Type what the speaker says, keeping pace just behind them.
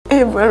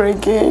ever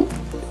again.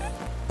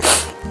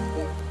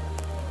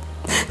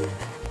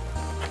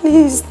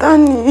 Please,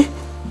 Danny.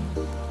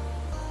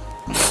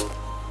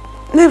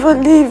 Never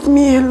leave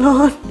me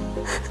alone.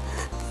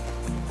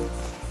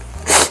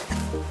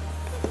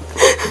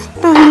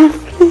 Danny,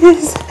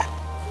 please.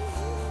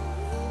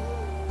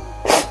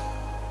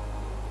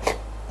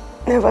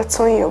 Never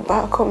turn your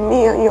back on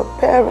me and your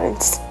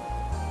parents.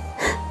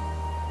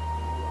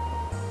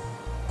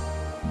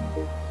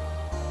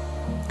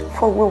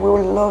 For we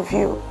will love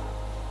you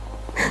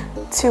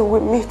till we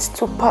meet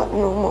to part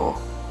no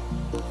more.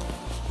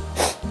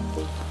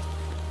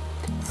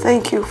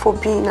 Thank you for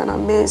being an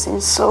amazing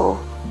soul,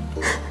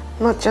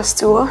 not just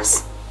to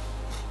us,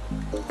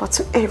 but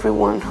to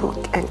everyone who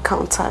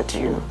encountered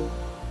you.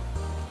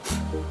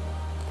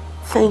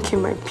 Thank you,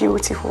 my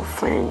beautiful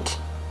friend.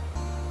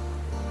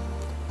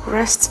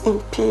 Rest in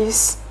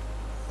peace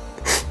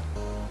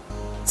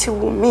till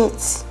we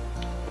meet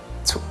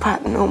to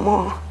part no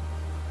more.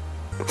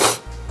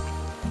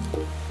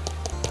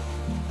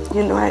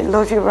 You know I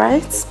love you,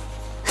 right?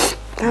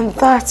 And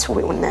that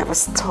will never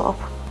stop.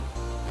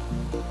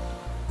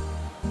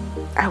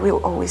 I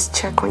will always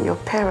check on your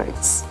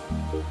parents.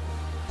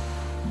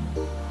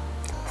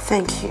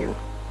 Thank you.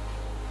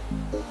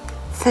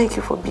 Thank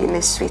you for being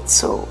a sweet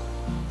soul.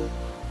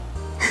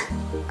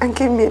 And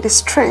give me the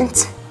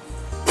strength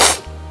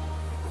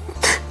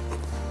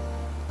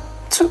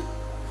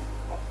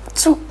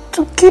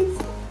to keep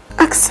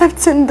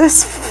accepting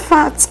this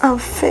fact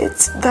and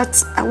fate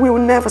that I will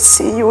never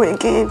see you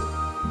again.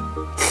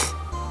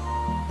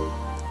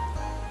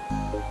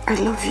 I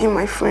love you,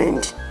 my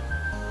friend.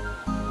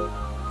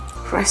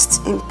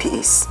 Rest in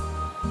peace.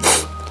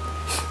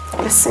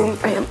 Listen,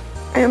 I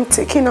am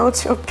taking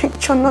out your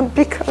picture not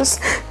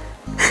because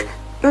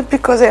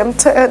I am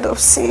tired of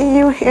seeing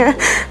you here,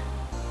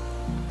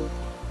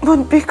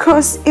 but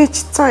because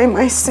each time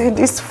I see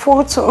this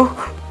photo,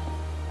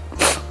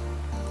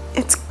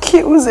 it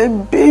kills a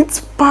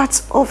bit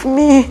part of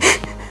me.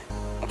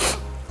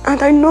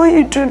 And I know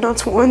you do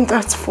not want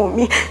that for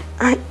me.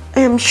 I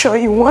am sure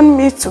you want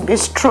me to be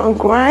strong,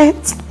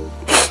 right?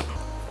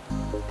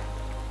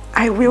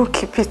 I will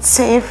keep it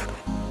safe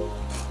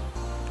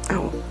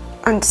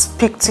and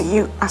speak to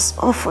you as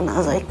often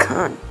as I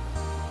can.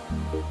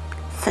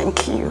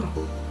 Thank you.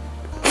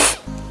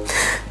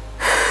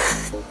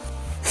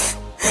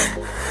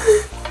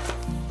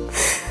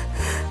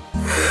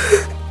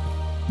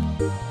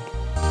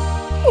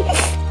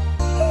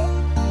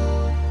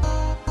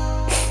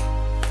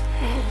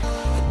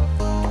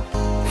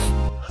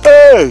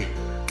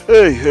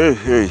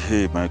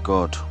 Hey, my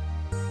God.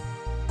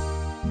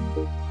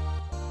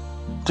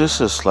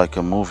 This is like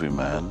a movie,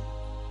 man.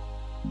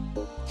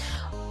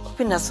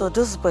 Opina, so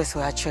those boys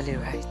were actually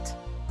right.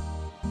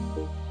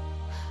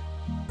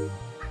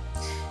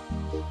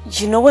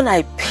 You know, when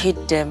I paid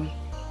them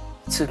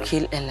to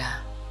kill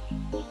Ella,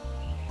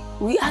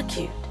 we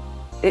argued.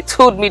 They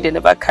told me they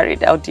never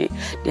carried out the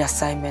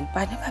assignment,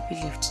 but I never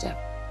believed them.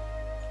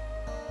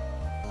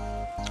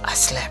 I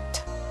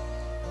slept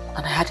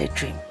and I had a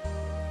dream.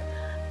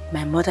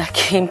 My mother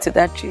came to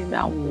that dream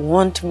and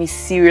warned me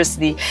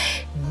seriously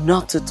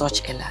not to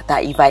touch Ella.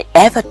 That if I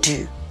ever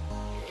do,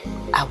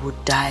 I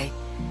would die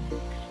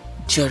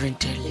during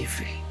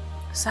delivery.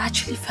 So I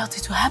actually felt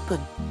it would happen.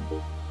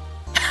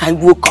 I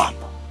woke up.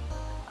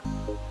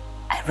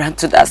 I ran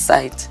to that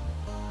side.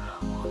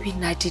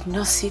 Hoping I did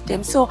not see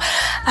them. So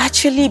I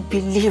actually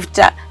believed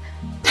that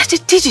they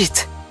did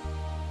it.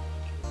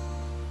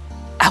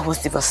 I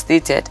was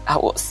devastated. I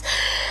was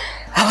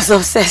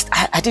obsessed.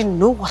 I didn't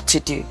know what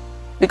to do.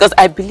 Because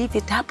I believed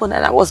it happened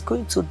and I was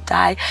going to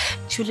die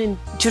during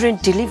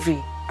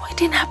delivery. But it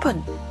didn't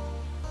happen.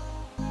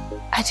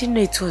 I didn't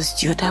know it was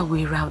the other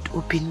way around,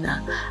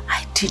 Obinna.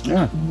 I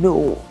didn't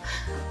know.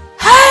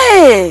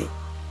 Hey!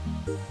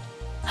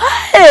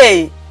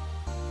 Hey!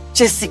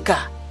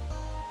 Jessica!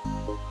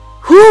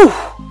 Whew!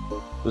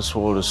 This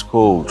world is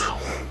cold.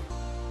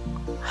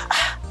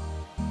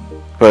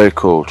 Very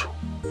cold.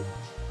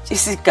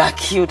 Jessica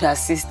killed her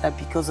sister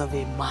because of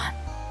a man.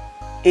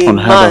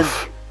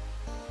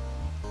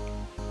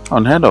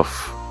 Unheard of.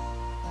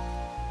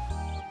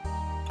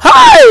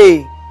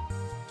 Hey!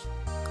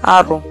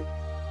 Aaron.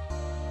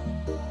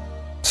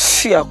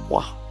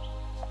 Fiakwa.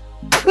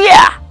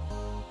 Pia!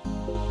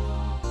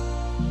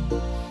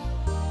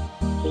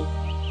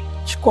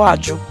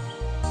 Chikwaju.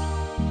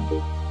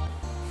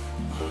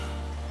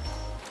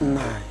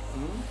 Nine.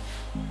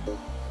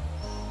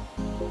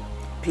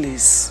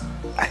 Please,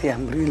 I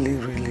am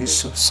really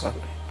so sorry.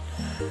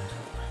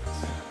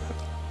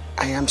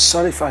 I am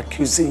sorry for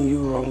accusing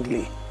you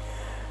wrongly.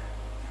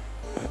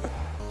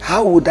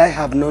 How would I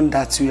have known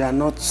that you are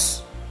not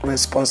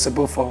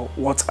responsible for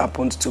what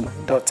happened to my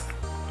daughter?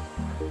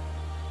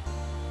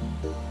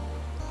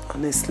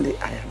 Honestly,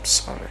 I am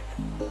sorry.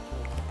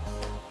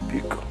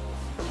 Biko.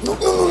 No.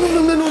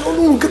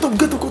 Get up,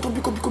 Biko.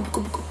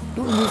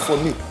 Don't move for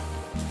me.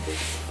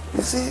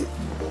 You see,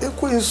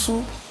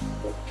 Ekwensu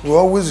will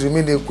always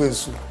remain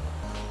Ekwensu.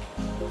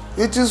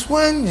 It is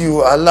when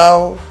you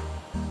allow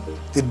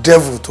the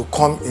devil to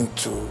come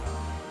into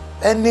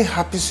any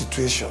happy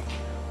situation,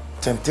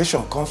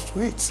 temptation comes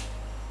to it.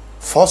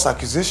 False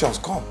accusations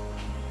come.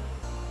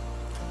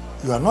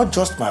 You are not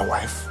just my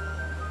wife,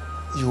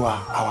 you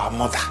are our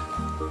mother.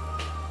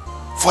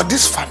 For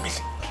this family.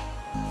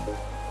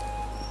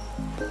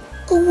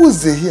 Who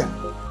is here?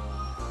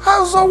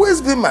 Has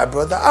always been my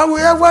brother and will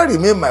ever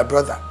remain my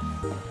brother.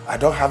 I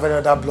don't have any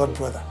other blood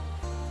brother.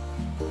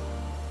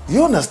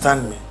 You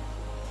understand me?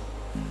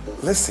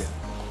 Listen,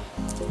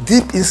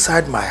 deep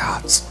inside my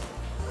heart,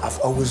 I've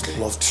always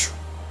loved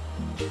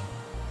you.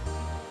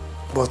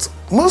 But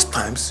most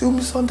times you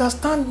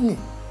misunderstand me.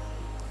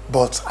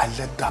 But I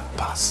let that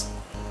pass.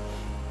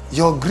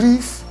 Your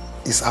grief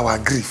is our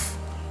grief.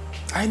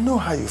 I know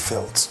how you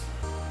felt.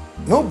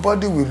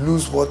 Nobody will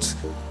lose what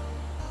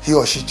he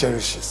or she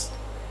cherishes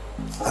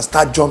and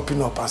start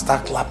jumping up and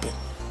start clapping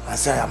and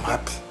say, I am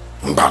happy.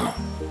 Mbano.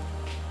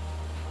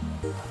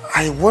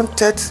 I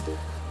wanted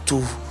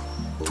to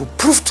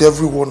prove to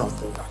every one of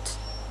them that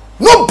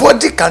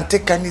nobody can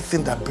take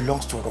anything that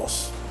belongs to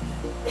us.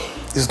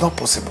 It's not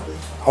possible.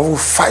 I will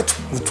fight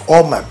with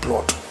all my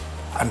blood.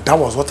 And that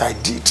was what I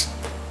did.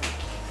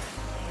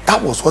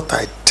 That was what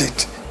I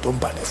did. Don't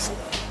ban it for.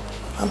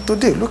 And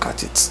today, look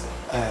at it.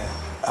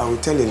 I will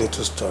tell you a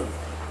little story.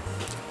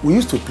 We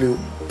used to play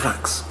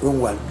pranks when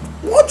we were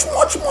much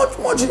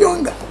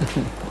younger.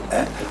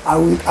 I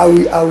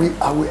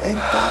will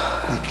enter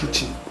the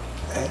kitchen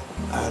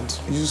and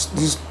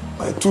use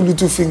my 2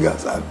 little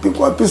fingers and pick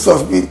one piece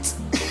of meat.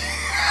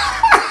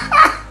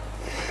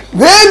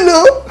 They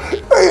know,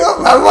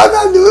 my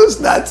mother knows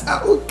that,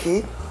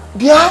 okay,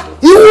 Bia,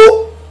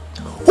 you,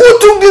 who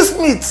took this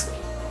meat?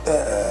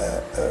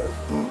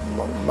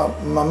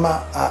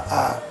 Mama,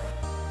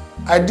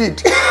 I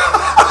did.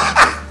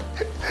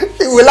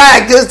 He will lie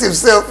against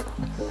himself.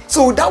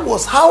 So that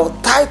was how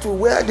tight we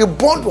were. The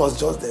bond was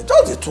just there,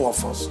 just the two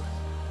of us.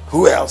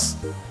 Who else?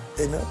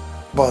 You know?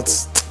 But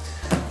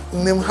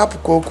name Happy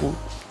Koku.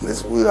 We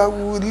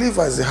live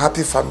as a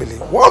happy family.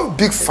 One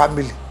big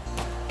family.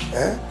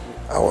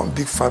 One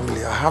big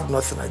family. I have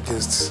nothing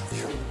against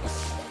you.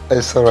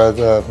 It's alright.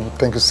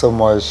 Thank you so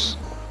much.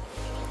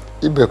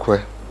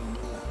 Ibekwe.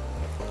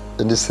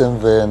 In the same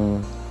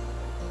vein,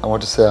 I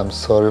want to say I'm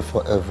sorry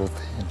for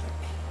everything.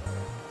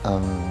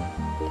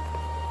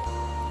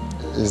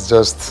 It's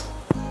just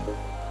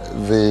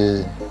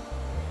the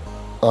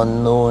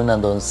unknown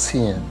and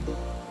unseen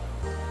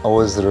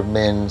always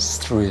remains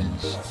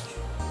strange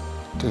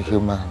to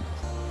humans.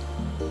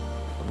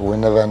 But we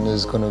never knew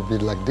it's going to be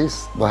like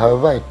this. But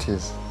however it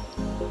is,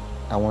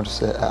 I want to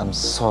say I'm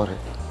sorry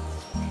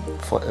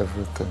for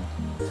everything.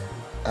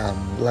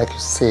 Like you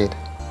said,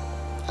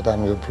 that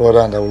I'm your brother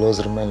and I will always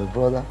remain your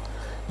brother.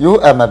 You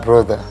are my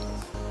brother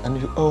and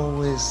you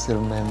always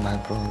remain my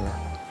brother.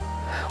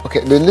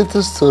 Okay, the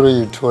little story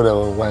you told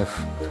our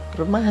wife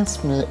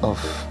reminds me of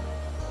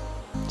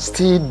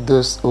still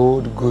those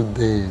old good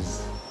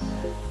days.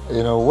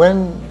 You know,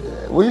 when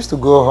we used to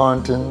go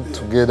hunting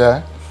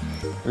together,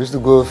 we used to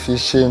go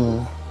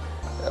fishing,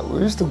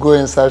 we used to go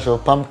in search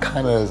of palm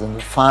kernels in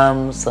the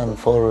farms and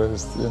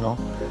forests, you know.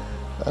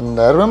 And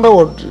I remember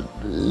what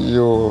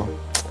you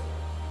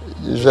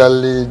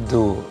usually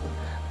do.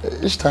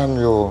 Each time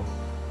you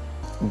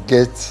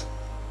get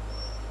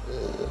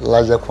a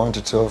larger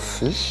quantity of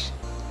fish,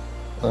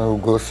 when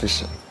we go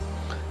fishing,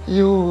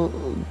 you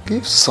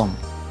give some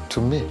to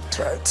me. That's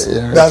right.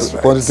 You know, That's the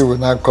right. quantity will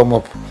now come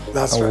up.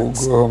 That's and right. we'll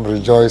go home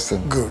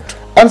rejoicing. Good.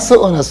 And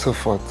so on and so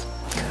forth.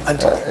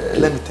 And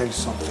let me tell you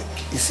something.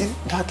 You see,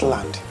 that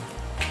land,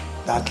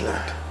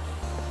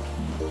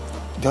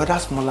 the other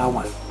smaller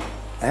one,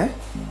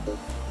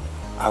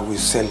 I will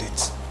sell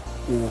it.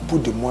 We will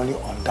put the money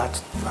on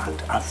that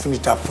land and finish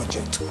that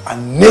project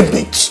and name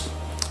it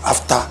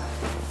after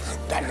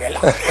Daniela.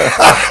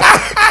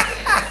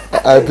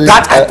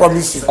 I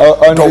promise you.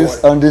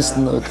 On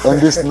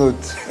this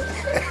note,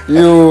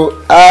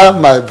 you are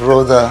my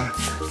brother,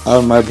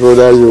 and my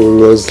brother you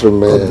will always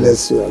remain. God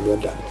bless you,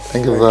 brother.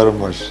 Thank you very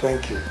much.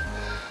 Thank you.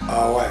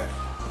 Our wife.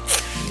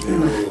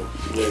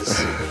 Bless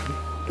you.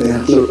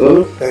 Thank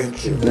you.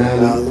 Thank you.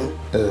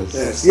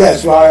 Yes.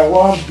 Yes, we are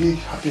one big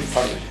happy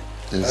family.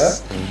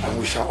 Yes. And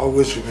we shall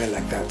always remain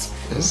like that.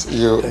 Yes.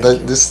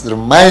 This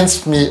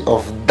reminds me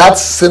of that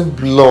same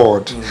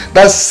blood,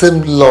 that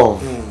same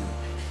love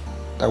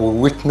that we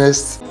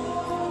witnessed.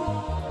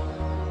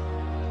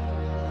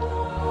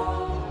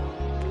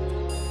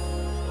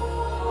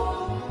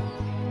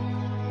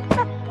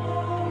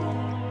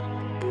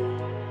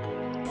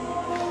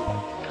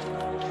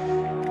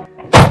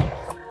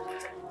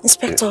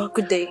 Inspector,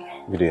 good day.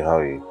 Good day, how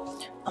are you?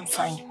 I'm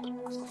fine.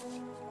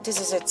 This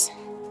is it.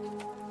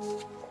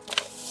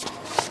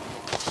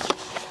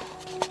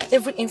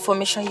 Every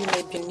information you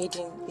may be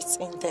needing, it's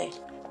in there.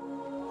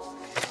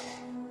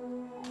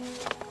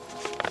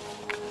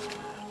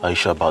 Are you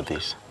sure about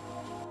this?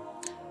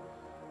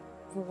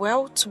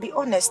 Well, to be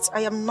honest,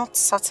 I am not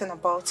certain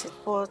about it,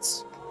 but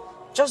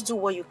just do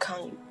what you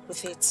can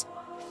with it.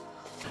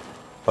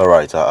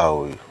 Alright, I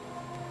will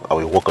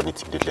work on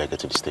it immediately I get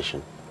to the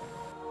station.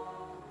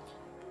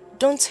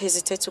 don't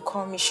hesitate to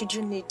call me should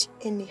you need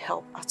any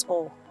help at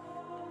all.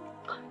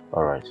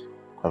 All right.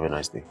 Have a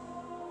nice day.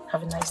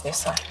 Have a nice day,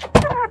 sir.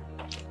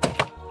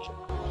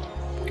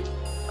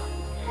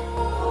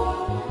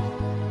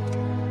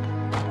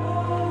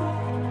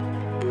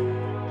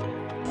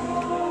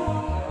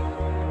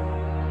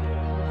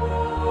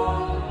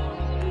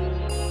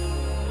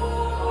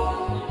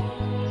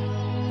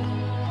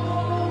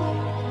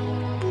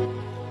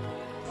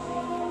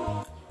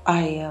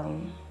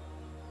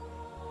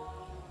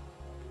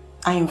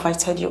 I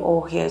invited you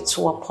all here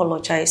to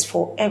apologize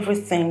for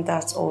everything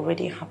that's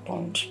already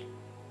happened.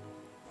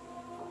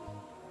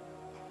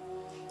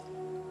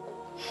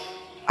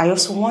 I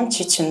also want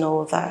you to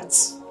know that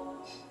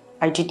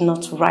I did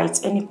not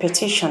write any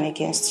petition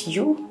against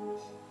you,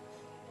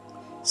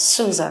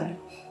 Susan,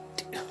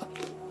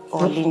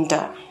 or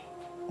Linda.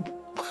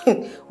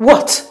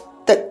 What?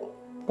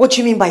 What do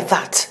you mean by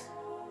that?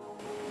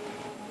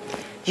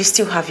 You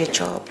still have your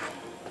job.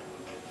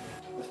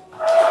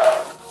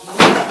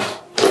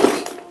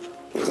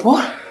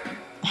 What?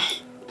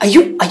 Are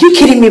you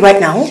kidding me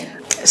right now?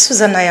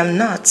 Susan, I am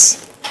not.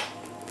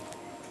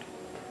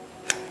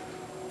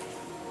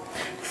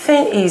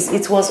 Thing is,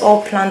 it was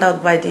all planned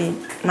out by the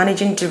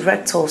managing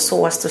director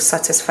so as to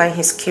satisfy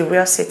his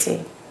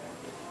curiosity.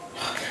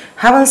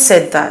 Having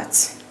said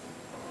that,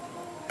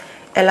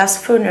 Ella's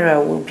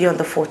funeral will be on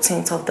the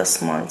 14th of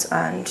this month,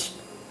 and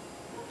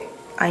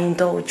I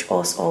indulge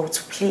us all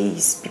to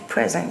please be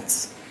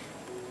present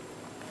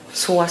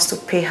so as to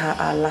pay her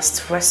our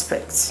last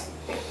respect.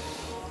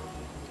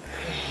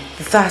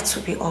 That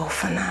will be all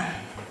for now.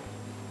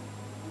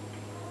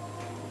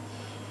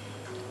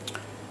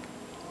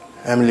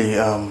 Emily,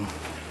 are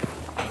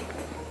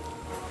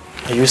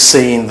you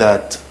saying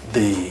that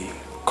the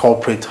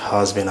culprit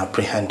has been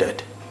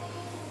apprehended?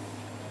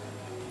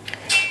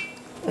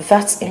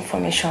 That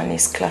information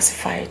is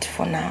classified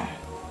for now.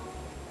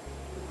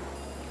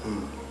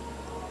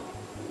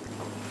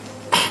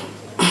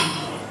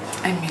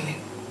 Emily,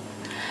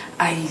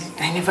 I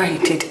never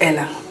hated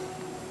Ella.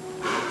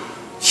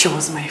 She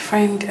was my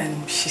friend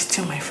and she's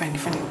still my friend,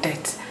 even in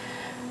death.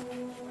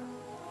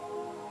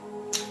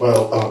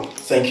 Well,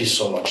 thank you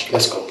so much.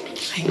 Let's go,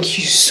 please. Thank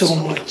you so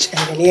much,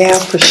 Emily. I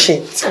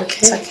appreciate it. Okay?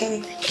 It's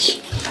okay. Thank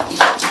you.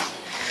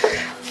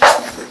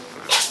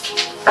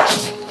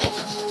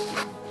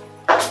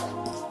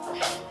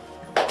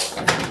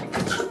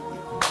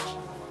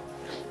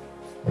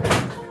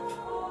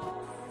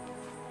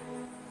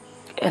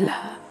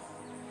 Ella,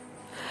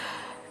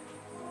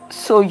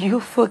 so you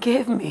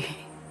forgave me?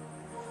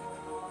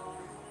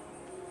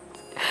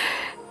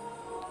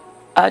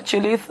 I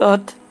actually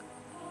thought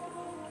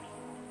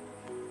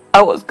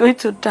I was going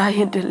to die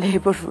in the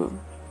labor room,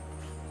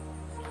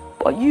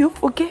 but you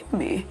forgave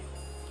me.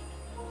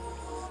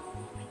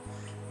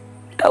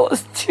 I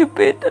was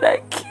stupid that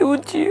I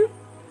killed you.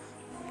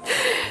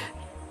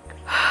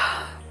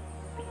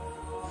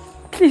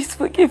 Please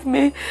forgive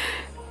me.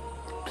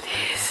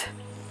 Please.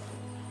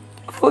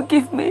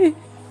 Forgive me.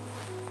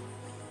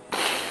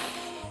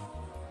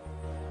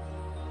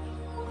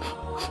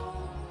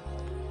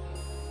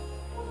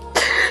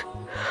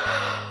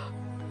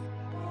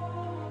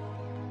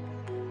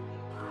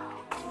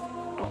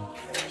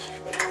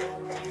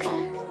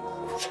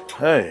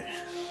 Hey,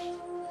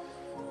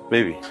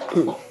 baby.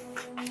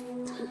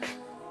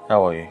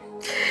 How are you?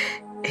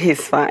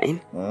 He's fine.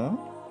 Hmm?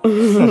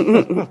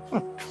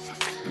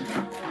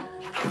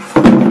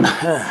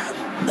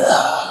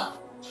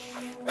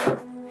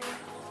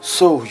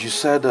 So, you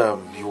said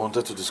you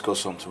wanted to discuss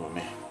something with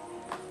me.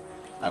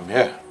 I'm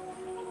here.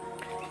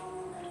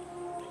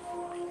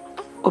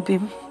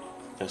 Obim.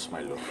 Yes,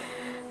 my love.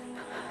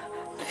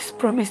 Please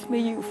promise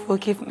me you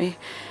forgive me.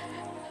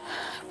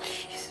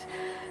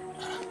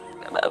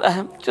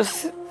 I'm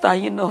just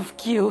dying of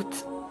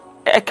guilt.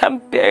 I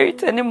can't bear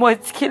it anymore.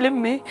 It's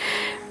killing me.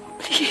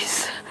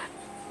 Please.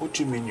 What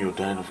do you mean you're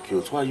dying of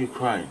guilt? Why are you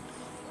crying?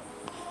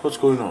 What's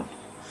going on?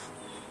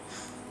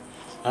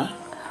 Huh?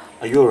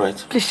 Are you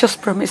alright? Please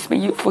just promise me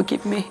you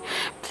forgive me.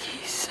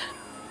 Please.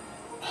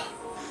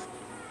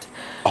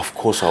 Of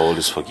course I'll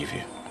always forgive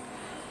you.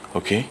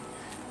 Okay?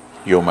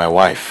 You're my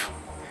wife.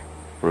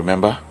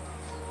 Remember?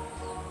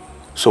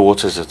 So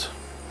what is it?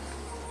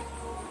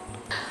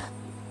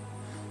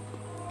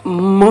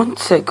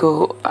 Months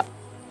ago,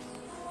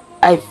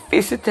 I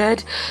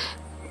visited.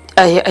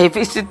 You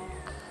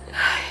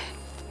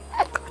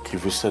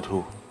visited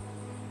who?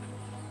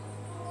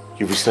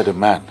 You visited a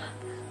man?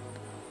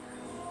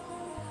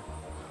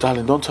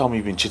 Darling, don't tell me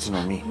you've been cheating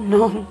on me.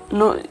 No,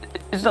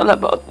 it's not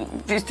about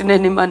visiting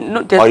any man.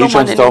 No, there's Are no you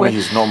trying man to tell anywhere. me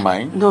he's not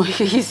mine? No,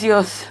 he's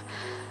yours.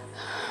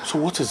 So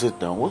what is it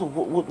now?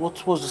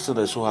 What's this thing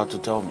that's so hard to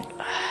tell me?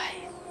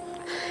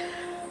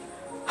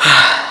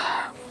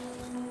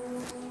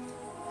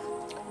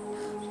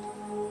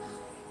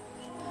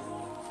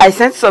 I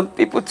sent some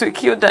people to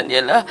kill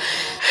Daniela.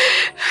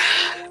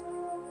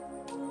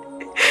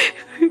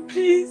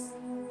 Please.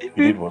 You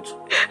did what?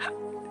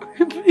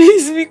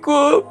 Please,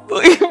 Miko.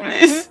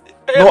 Please.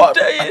 No,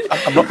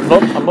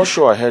 I'm not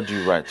sure I heard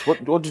you right.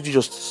 What did you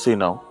just say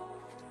now?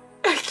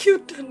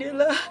 killed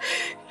Daniela.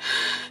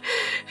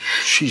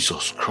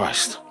 Jesus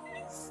Christ.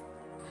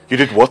 You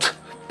did what?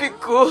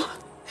 Because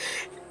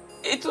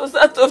it was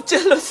out of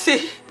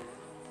jealousy.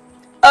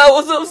 I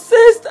was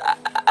obsessed.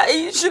 I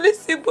usually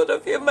see both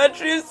of you in my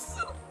dreams.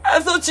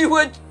 I thought you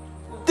were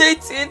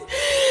dating.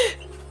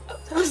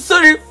 I'm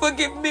sorry,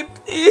 forgive me,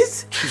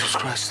 please. Jesus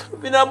Christ.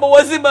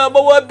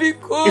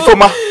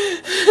 Ifoma,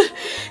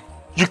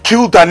 you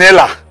killed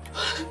Daniela.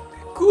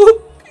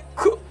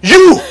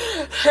 You!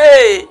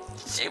 Hey,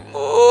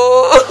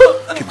 Chimo.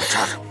 Give my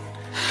child.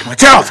 Give my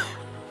child.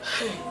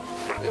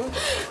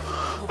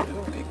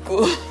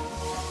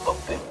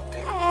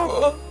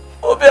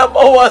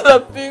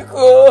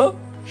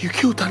 You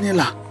killed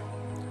Daniela.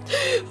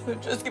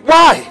 Just keep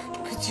why?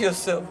 Keep it to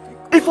yourself.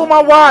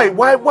 Ifoma, why?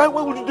 Why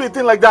would you do a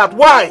thing like that?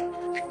 Why?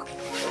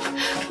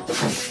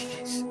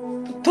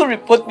 Don't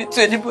report me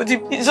to anybody.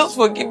 Please, just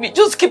forgive me.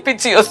 Just keep it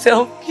to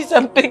yourself. Please,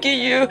 I'm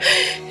begging you.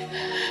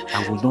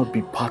 I will not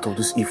be part of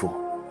this evil.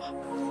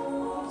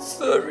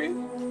 Sorry,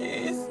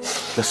 please.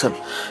 Listen,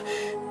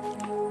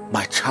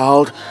 my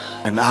child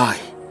and I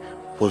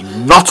will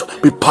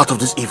not be part of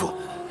this evil.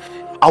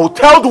 I will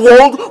tell the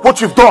world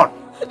what you've done.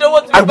 I don't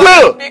want to be I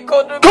will.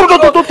 Come,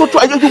 don't.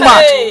 Are you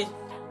mad? Hey,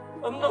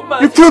 I'm not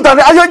mad. You killed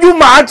Daniela. Are you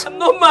mad? I'm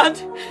not mad.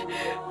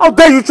 How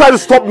dare you try to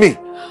stop me?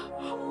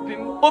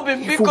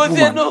 Obim, because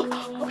you know.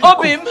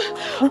 Obim.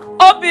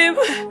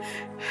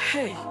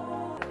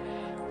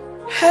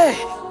 Hey.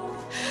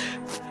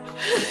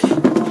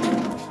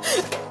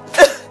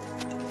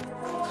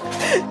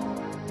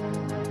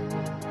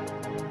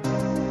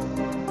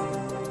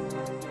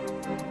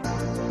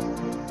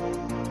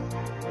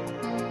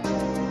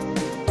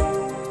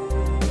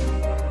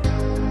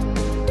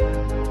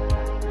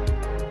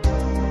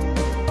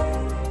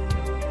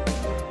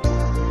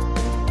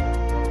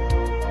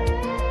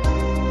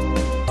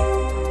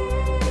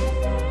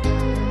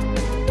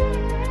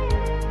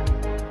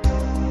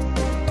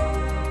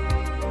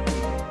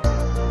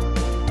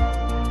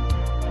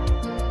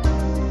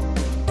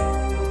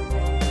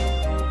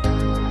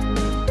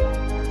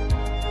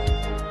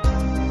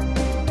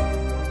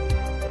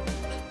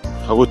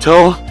 I will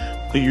tell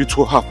the youth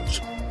what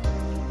happened.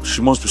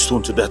 She must be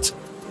stoned to death.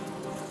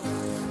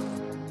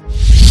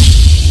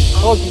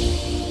 Obi.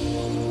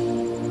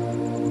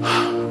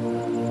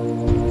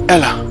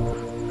 Ella.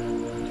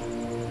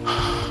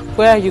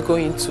 Where are you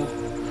going to?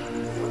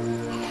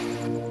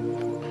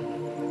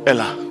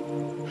 Ella,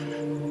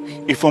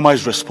 Ifoma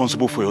is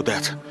responsible for your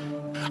death.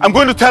 I'm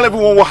going to tell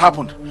everyone what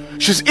happened.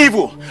 She's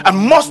evil and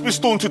must be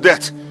stoned to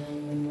death.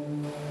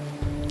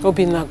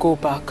 Obinna, go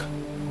back.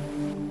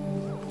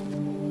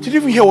 Did you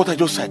even hear what I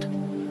just said?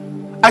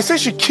 I said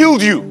she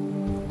killed you.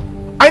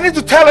 I need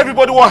to tell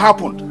everybody what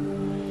happened.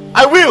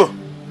 I will.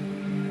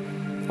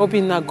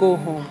 Obinna, go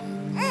home.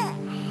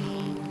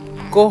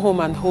 Go home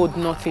and hold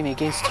nothing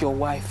against your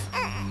wife.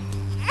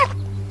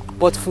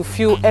 But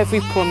fulfill every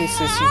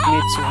promises you've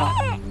made to her.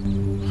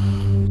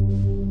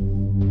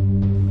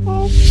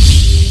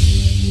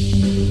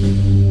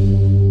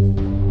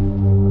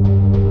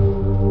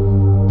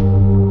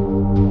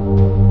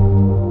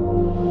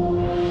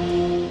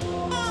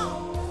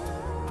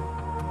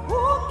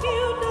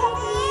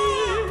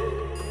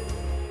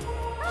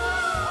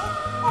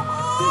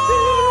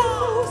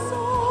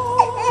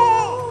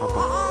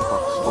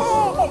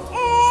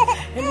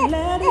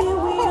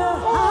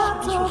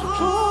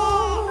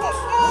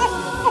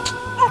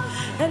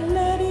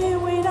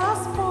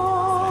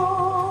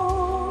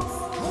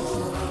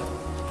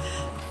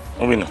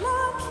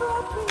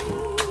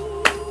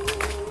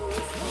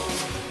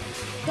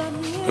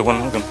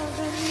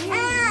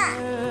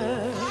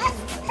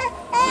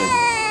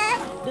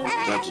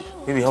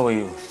 Baby, how are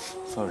you?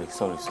 Sorry.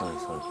 Oh,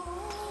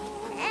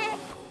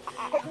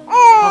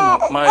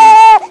 no, my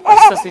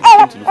sister said you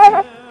came to look for me.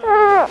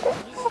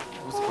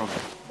 What's the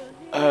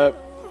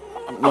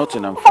problem?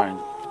 Nothing, I'm fine.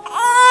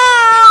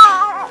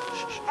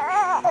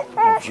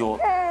 You're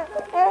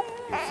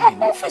fine.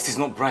 Your face is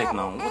not bright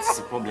now. What is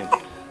the problem?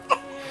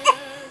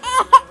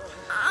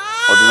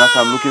 Odinaka,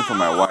 I'm looking for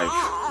my wife.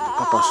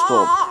 Papa,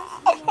 stop.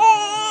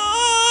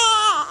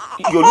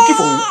 You're looking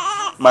for who?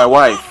 My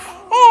wife.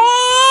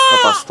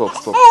 Papa, stop.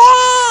 What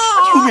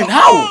do you mean?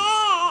 How?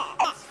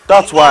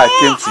 That's why I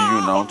came to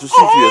you now, to see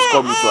if you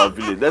escort me to our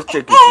village. Let's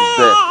check if she's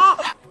there.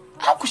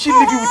 How could she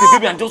leave you with a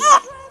baby and just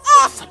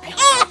disappear?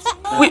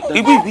 Wait. I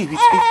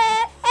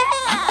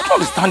don't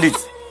understand it.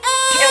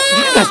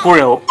 Did you guys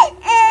quarrel?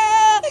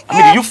 I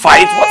mean, did you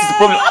fight? What is the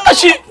problem? How can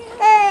she?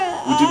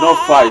 We did not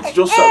fight.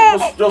 Just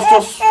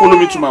follow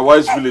me to my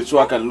wife's village so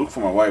I can look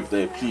for my wife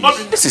there, please.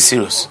 This is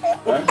serious.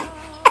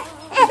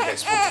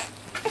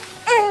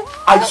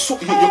 I saw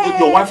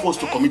your wife wants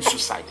to commit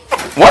suicide.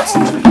 What?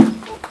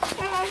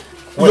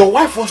 Your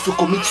wife wants to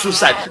commit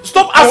suicide.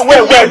 Stop asking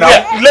where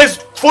now? Let's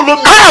follow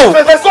me. Ow!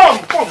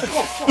 Come.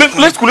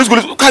 Let's go.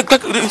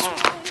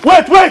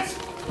 Wait.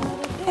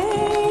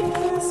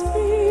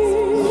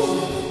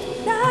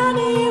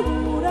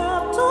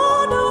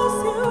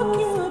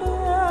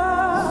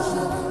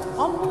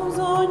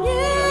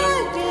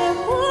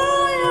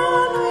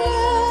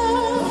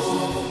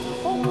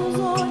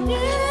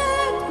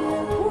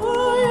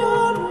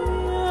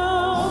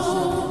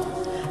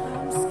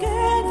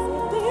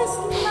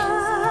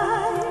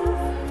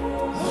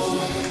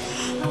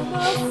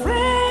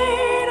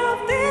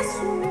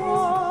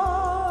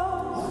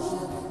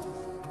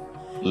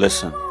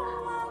 Listen,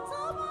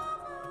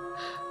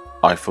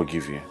 I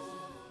forgive you.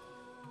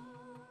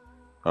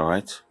 All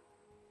right?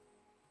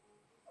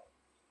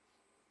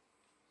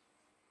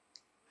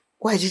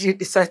 Why did you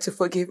decide to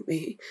forgive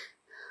me?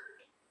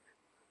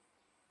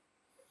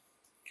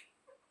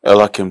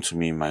 Ella came to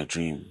me in my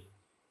dream.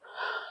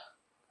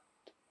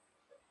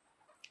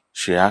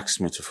 She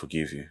asked me to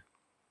forgive you.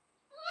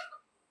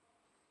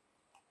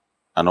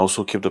 And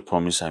also keep the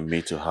promise I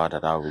made to her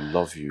that I will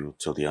love you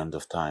till the end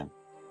of time.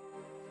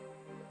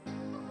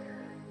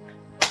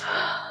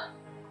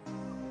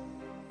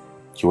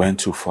 You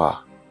went too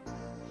far.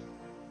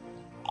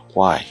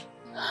 Why?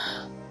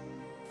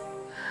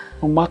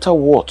 No matter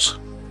what,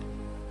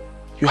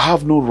 you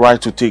have no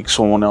right to take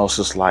someone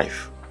else's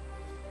life.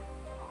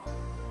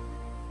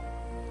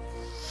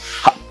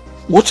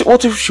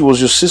 What if she was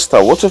your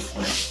sister? What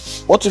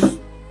if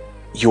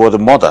you were the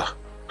mother?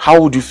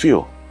 How would you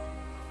feel?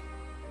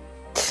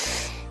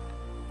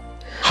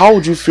 How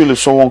would you feel if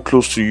someone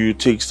close to you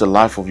takes the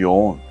life of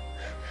your own?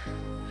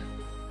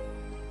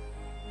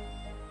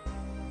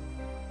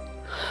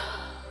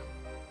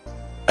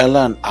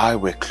 Ella and I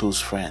were close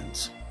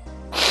friends.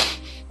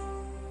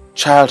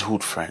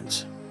 Childhood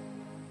friends.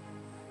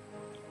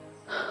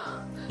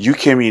 You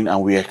came in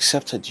and we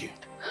accepted you.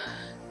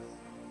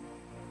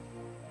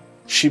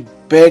 She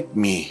begged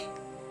me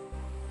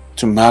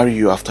to marry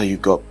you after you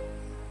got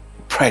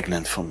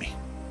pregnant for me.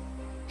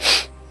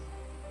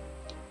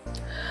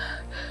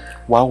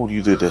 Why would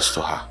you do this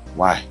to her?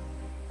 Why?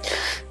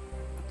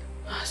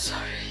 I'm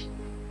sorry.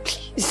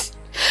 Please.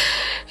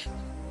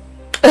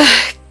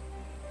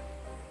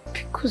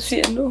 Because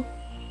you know,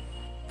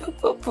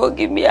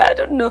 forgive me, I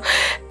don't know.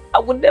 I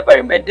will never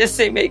remain the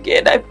same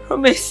again, I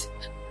promise.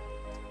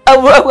 I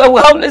will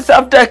always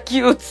have that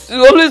guilt.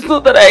 You always know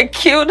that I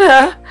killed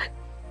her.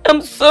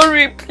 I'm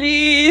sorry,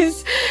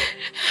 please.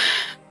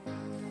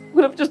 You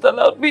would have just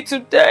allowed me to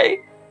die.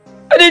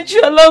 Why did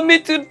you allow me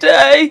to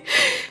die?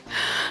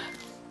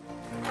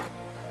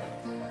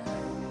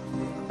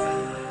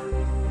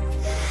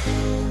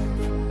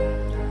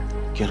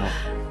 Get up.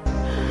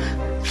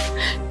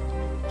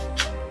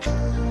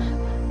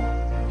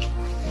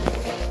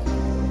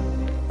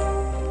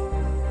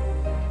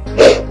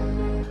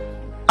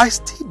 I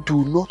still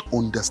do not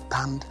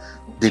understand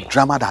the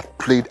drama that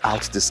played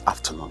out this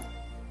afternoon.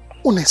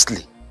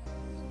 Honestly,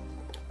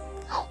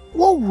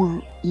 what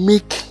will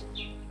make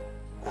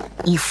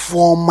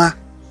Ifeoma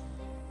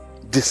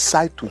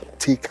decide to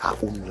take her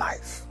own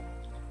life?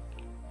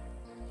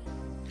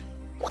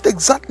 What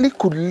exactly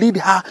could lead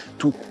her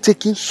to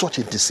taking such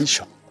a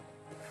decision?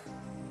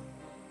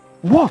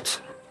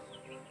 What?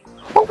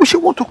 Why would she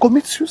want to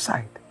commit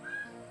suicide?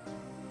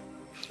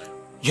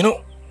 You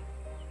know,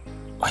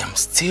 I am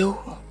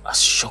still as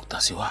shocked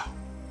as you are.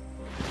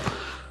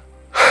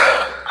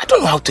 I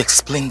don't know how to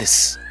explain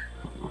this.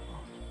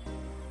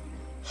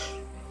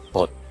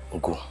 But,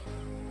 Ugo,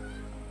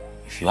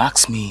 if you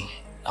ask me,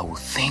 I will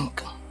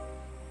think,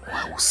 or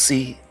I will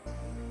say,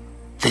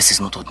 this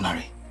is not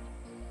ordinary.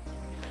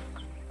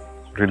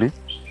 Really?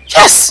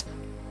 Yes!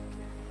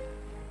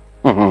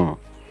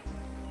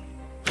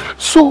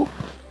 So,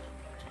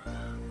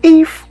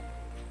 if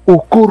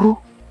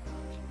Okoro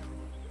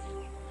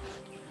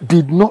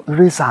did not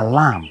raise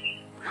alarm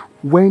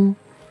when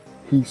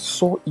he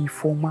saw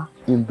Ifeoma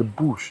in the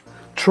bush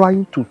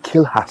trying to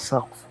kill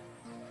herself,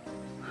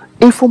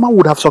 Ifeoma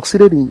would have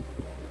succeeded in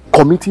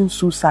committing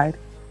suicide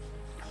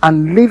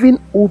and leaving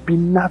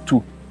Obinna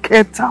to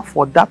cater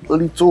for that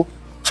little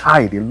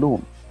child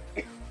alone.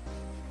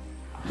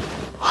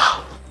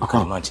 I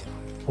can imagine.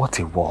 What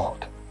a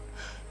world.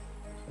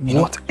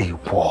 What a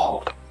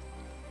world.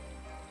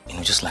 You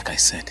know, just like I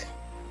said,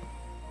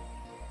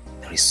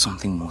 there is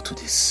something more to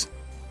this.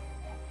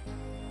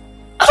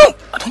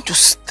 I don't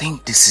just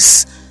think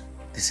this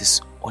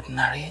is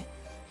ordinary.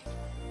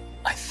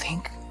 I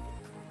think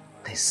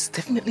there's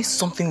definitely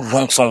something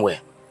wrong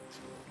somewhere.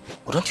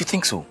 But don't you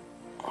think so?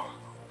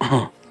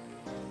 I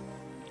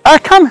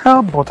can't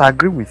help but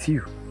agree with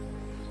you.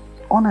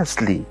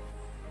 Honestly,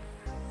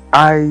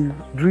 I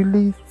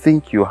really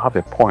think you have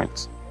a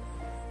point.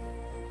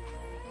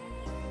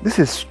 This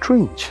is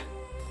strange.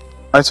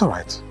 It's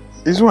alright.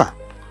 It's well.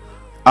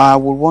 I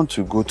will want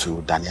to go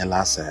to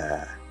Daniela's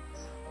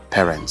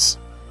parents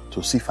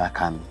to see if I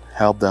can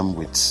help them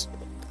with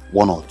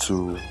one or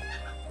two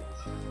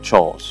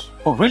chores.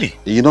 Oh, really?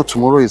 You know,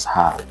 tomorrow is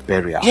her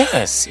burial.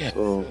 Yes, yeah.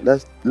 So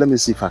let me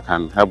see if I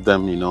can help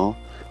them, you know,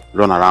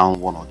 run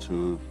around one or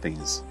two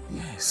things.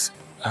 Yes.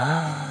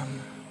 I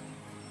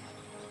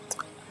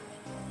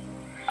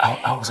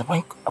was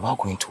about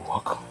going to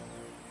work.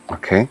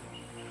 Okay.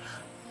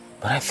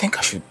 But I think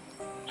I should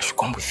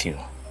come with you.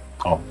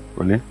 Oh,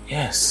 really?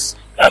 Yes.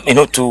 You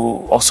know, to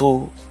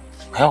also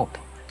help.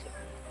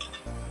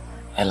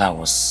 Ella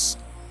was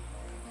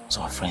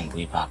our friend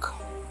way back.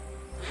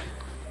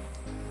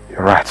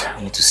 You're right.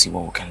 We need to see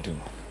what we can do.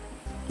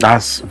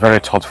 That's very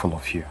thoughtful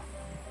of you.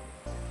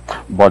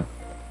 But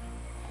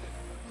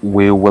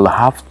we will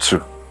have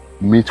to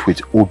meet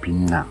with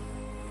Obinna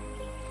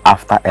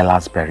after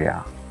Ella's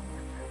burial.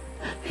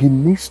 He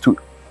needs to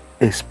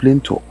explain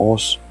to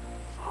us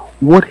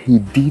what he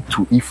did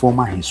to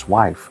Ifeoma, his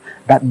wife,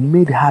 that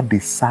made her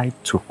decide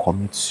to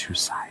commit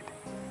suicide.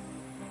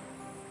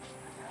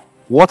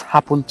 What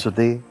happened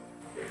today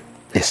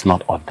is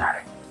not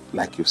ordinary,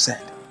 like you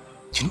said.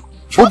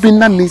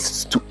 Obinna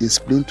needs to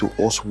explain to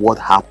us what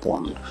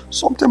happened.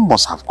 Something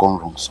must have gone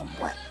wrong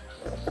somewhere.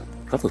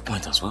 That's the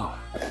point as well.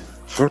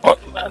 Oh,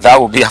 that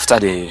will be after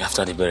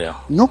the burial.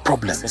 No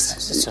problem.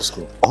 Let's just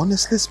go.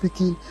 Honestly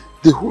speaking,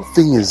 the whole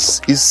thing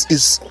is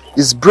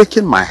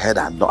breaking my head.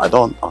 I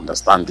don't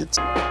understand it.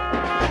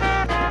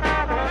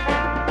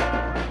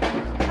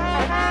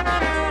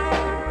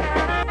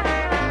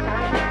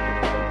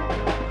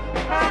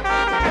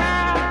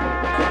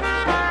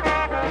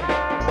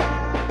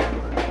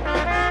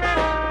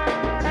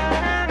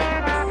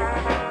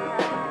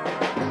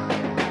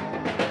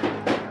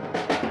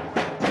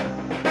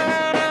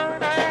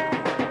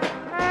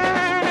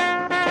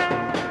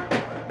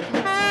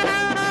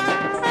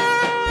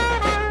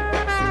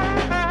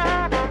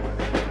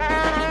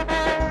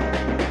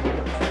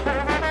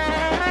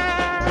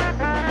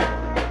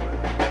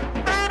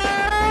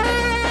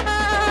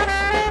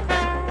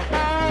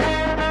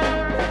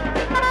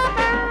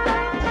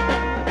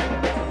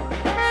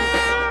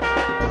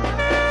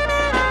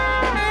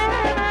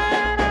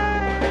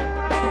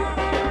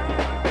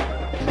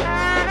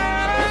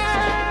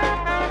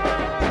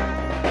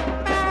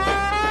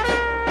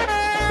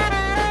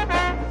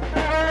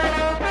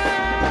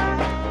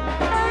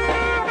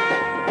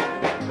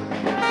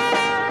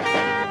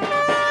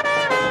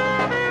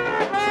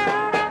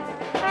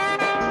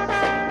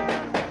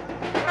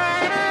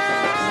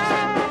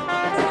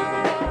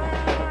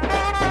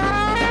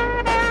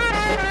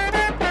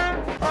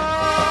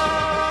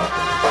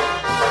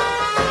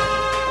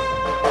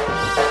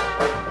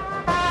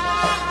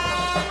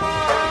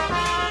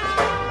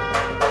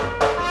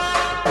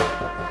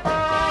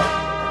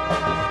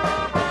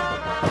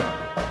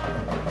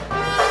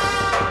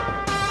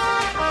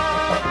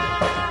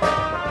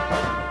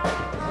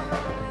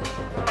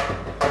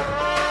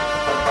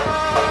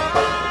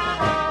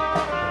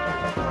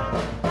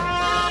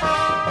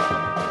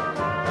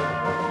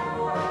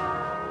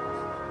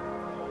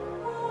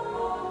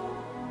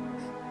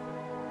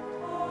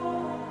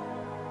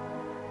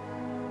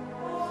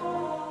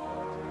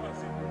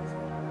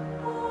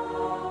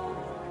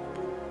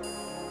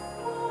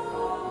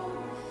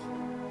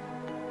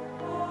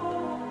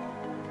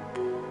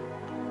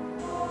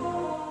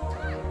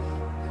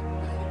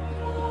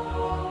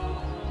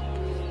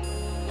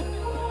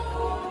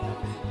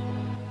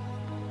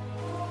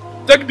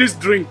 Take this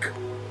drink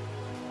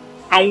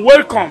and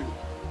welcome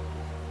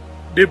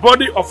the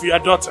body of your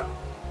daughter,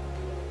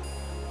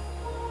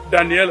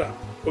 Daniela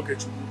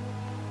Okechukwu.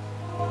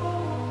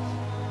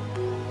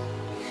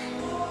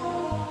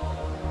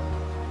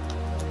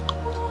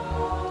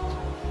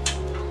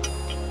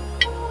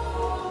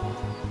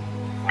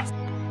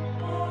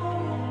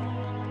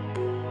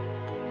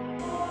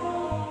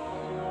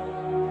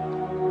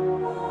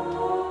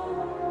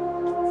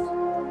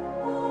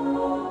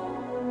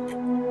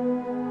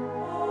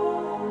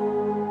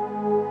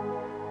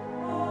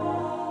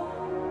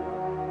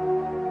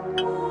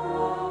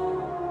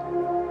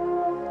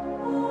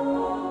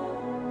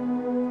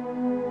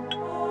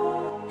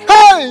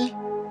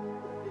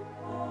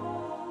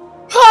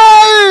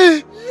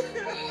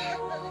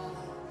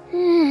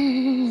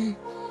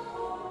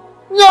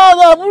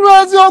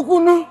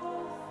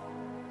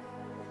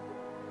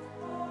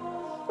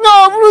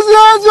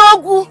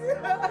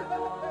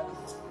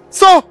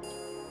 So,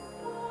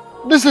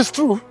 this is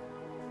true.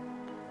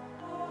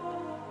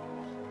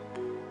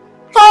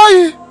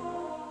 Hi.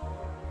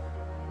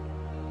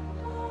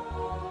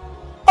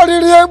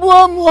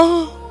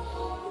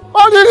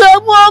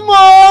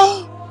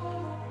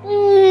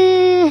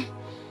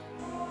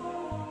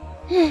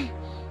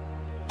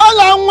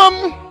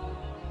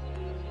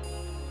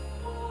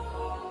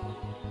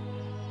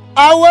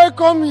 I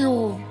welcome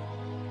you,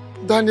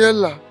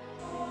 Daniela.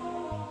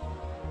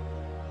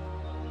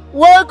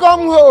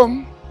 Welcome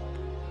home.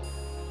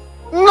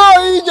 No,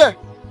 Iyke.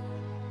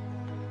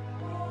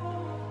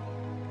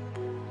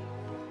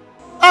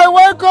 I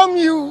welcome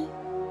you.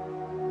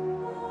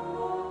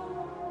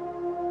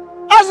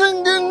 As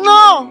in the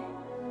no.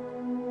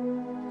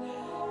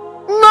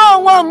 No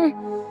one.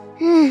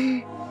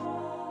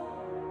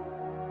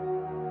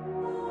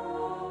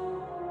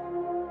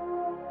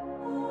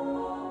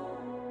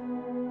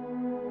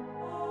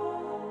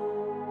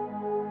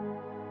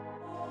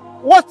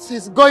 What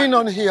is going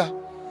on here?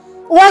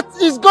 What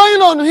is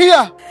going on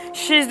here?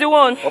 She's the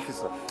one.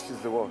 Officer, she's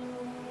the one.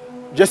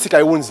 Jessica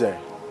Iwunze,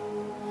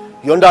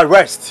 you're under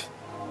arrest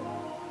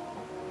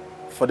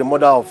for the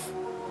murder of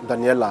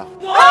Daniela.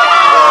 No!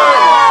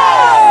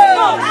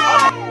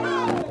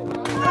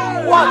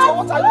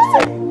 What are you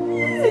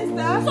saying?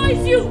 Sister, so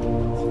it's you.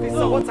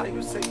 Officer, what are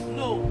you saying?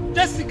 No.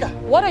 Jessica.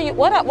 What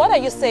are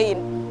you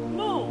saying?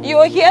 No. You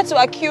are here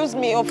to accuse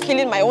me of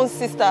killing my own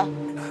sister.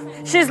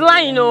 She's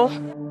lying, no.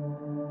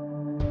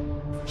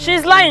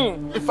 She's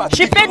lying. In fact,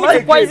 she paid me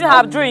to poison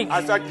her drink.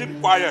 I said, keep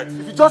quiet.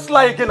 If you just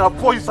lie again, I'll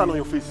pour you sand on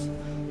your face.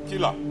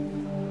 Killer.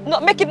 No,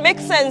 make it make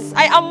sense.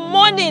 I am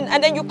mourning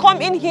and then you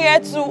come in here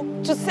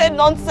to say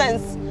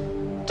nonsense.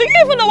 Do you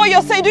even know what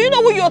you're saying? Do you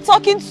know who you're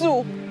talking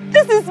to?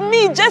 This is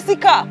me,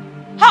 Jessica,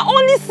 her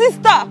only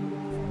sister.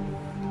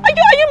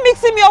 Are you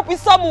mixing me up with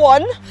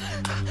someone?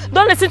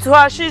 Don't listen to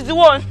her. She's the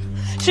one.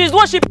 She's the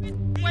one. She paid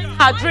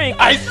her drink.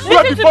 I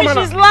swear listen to me.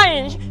 She's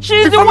lying.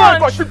 She's the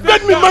one. She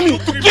paid me money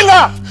to kill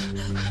her.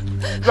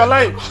 You're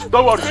lying.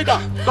 Don't worry.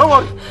 Don't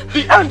worry.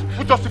 The end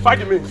will justify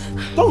the means.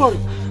 Don't worry.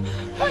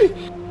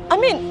 Hey. I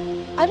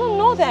mean, I don't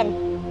know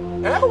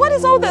them. Eh? What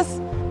is all this?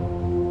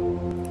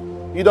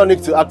 You don't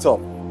need to act up.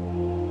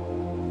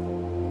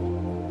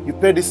 You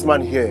paid this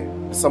man here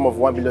the sum of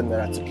 1 million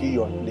naira to kill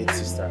your late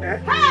sister.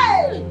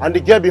 Hey! And the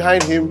girl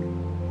behind him,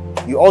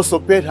 you also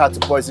paid her to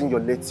poison your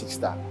late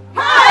sister.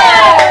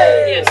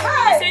 Hey! Yes,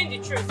 he's saying the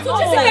truth. So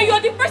Jessica,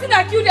 you're the person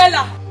that killed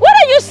Ella. What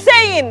are you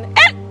saying?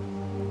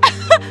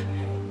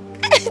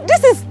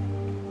 This is...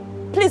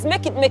 Please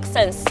make it make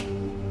sense.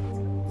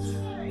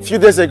 A few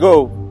days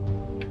ago,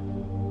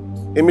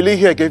 Emily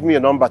here gave me a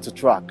number to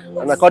track.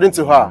 And according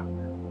to her,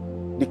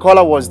 the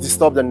caller was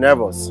disturbed and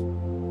nervous.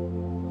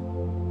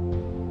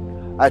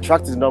 I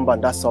tracked the number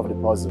and that solved the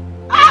puzzle.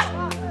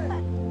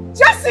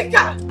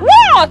 Jessica!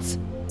 What?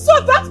 So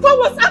that call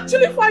was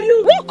actually for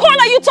you? What call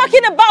are you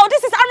talking about?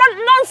 This is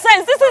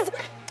nonsense. This is,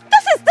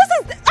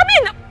 I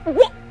mean,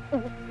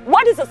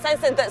 what is the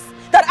sense in this?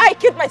 That I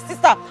killed my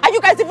sister? Are you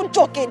guys even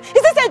joking? Is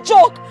this a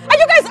joke? Are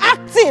you guys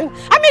acting?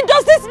 I mean,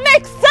 does this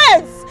make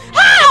sense?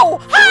 How?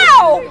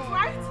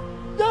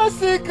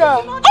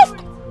 Jessica!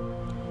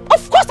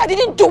 Of course I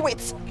didn't do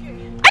it.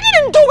 I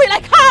didn't do it.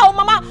 Like how,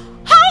 Mama?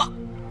 How?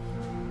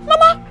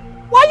 Mama,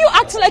 why are you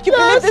acting like you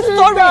believe this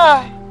story? What?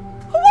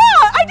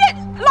 I did.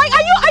 Like,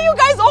 are you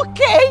guys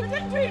okay? You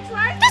didn't do it,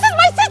 right? This is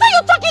my sister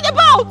you're talking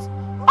about.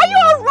 Are you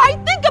alright?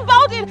 Think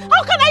about it.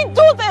 How can I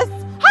do this?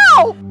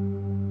 How?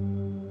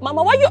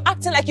 Mama, why are you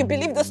acting like you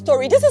believe the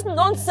story? This is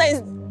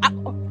nonsense.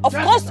 Of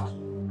course.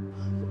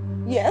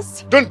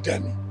 Yes. Don't tell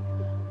me.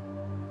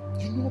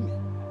 You know me.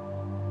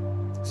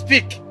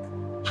 Speak.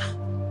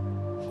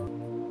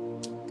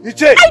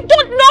 Iyke. I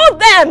don't know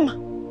them.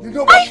 You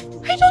know what to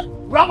do. I don't.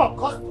 We have a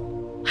custom.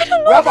 I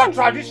don't know We have them. a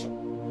tradition.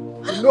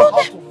 You know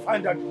how to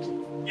find out the truth.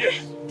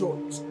 Yes,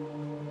 don't.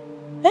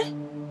 Eh?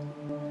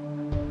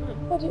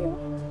 What do you...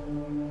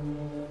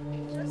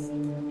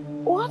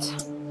 What?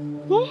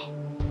 Hmm?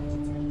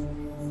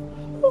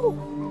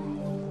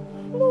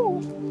 No.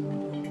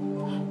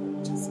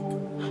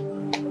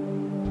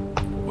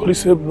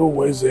 Police blow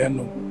where's the end?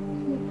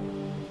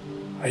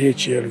 I hear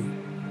cheering.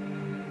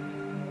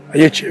 I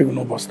hear cheering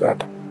no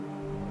bastard.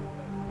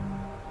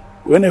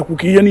 When I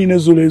cook any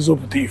nezolezo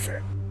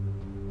putife.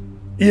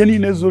 Any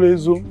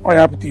nezolezo, I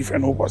have putife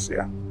no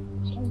bosia.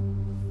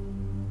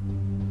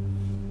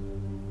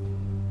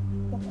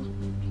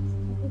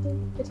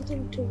 I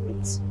didn't do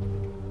it.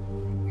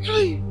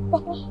 Hey,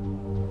 Papa.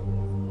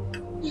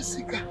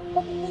 Jessica.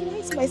 Papa, Nana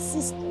is my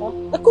sister.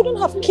 I couldn't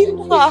have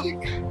killed her.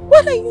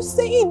 What are you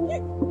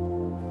saying?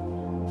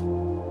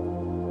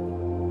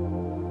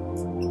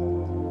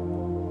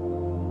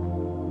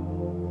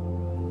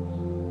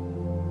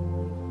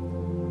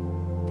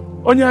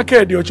 Onye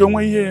aka dị ọcha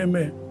onwe ihe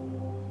eme.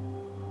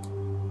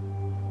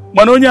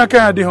 Mana onye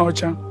aka adịghị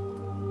ọcha.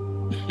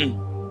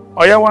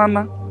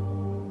 Oyawana.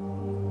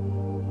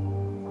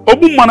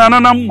 Ogbu mma na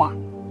anana mma.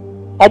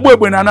 Ogbu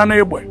egbe na anana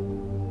egbe.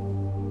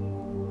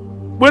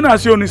 Gbe na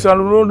asị Onisa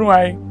lụrụ olu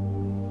anyị.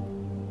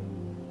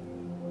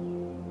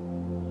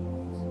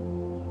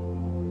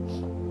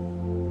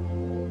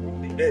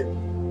 The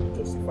end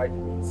justify the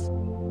means.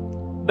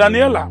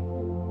 Daniela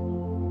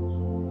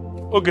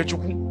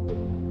Ogechukwu.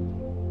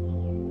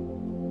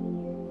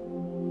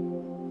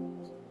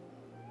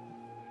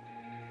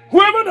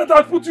 Whoever that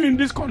has put you in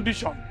this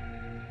condition,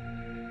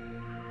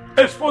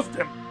 expose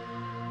them.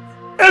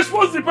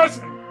 Expose the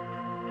person.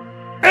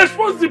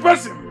 Expose the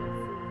person.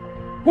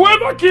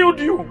 Whoever killed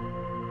you,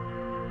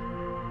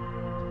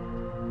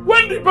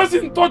 when the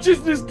person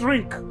touches this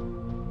drink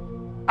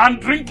and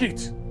drink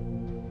it,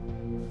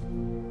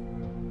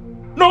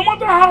 no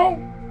matter how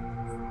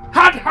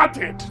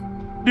hard-hearted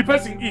the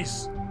person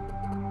is,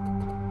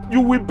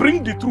 you will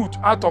bring the truth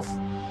out of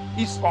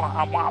his or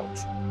her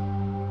mouth.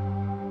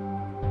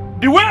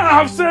 The way I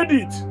have said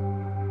it,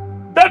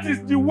 that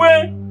is the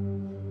way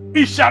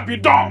it shall be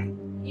done.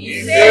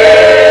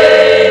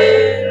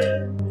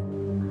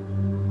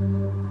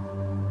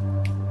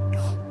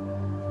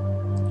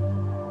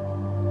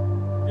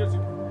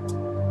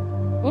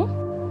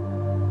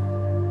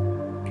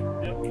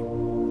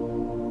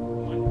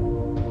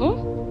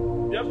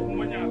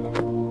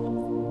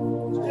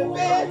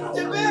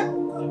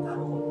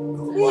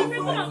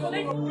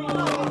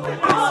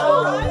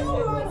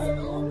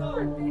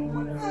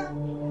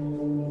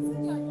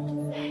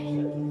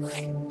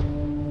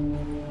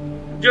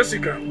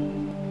 Jessica,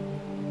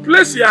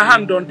 place your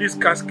hand on this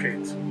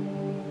casket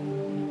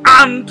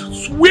and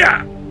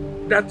swear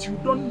that you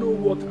don't know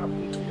what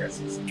happened to your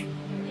sister.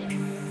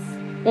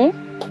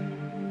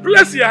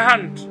 Place your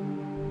hand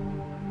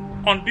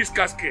on this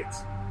casket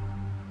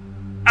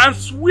and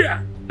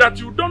swear that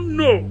you don't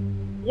know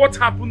what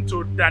happened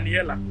to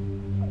Daniela.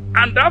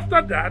 And after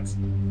that,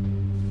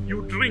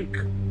 you drink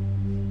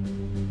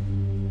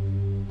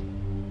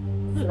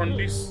from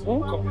this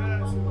cup.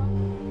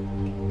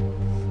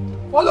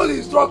 Follow the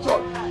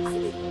instruction.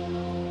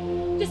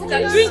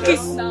 Jessica, drink it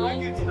now.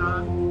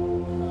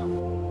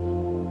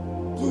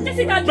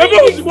 Jessica, drink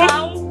it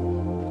now.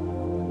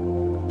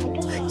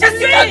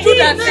 Jessica, do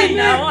that thing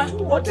now.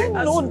 What do you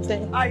know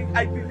them?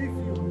 I believe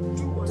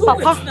you.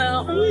 Papa, it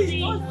now.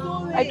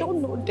 I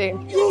don't know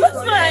them.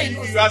 That's fine.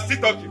 You are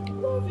still talking.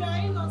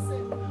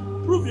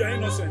 Prove your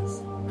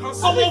innocence. Can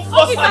someone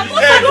force her the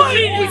head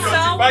to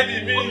justify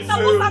the means?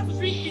 Someone have to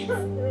drink it.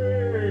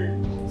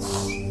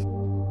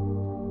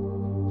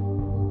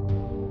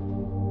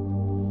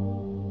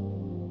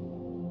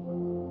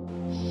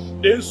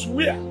 They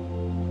swear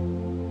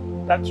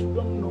that you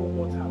don't know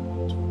what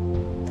happened to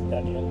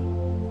Daniela.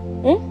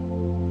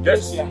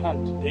 Just your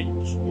hand, then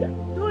you swear.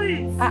 Do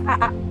it.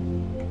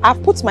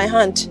 I've put my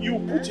hand. You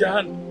put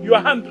your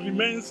hand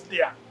remains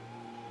there.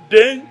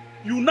 Then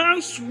you now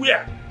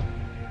swear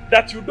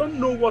that you don't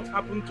know what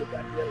happened to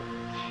Daniela.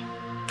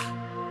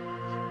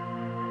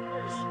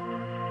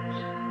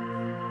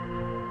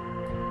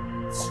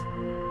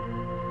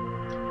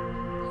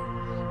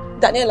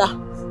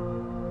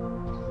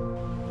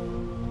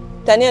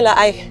 Daniela,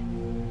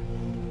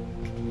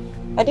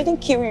 I didn't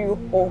kill you.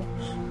 Oh,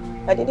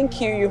 I didn't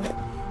kill you.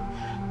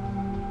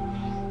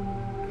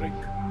 Drink.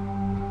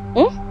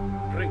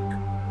 Drink.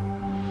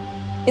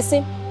 You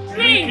see?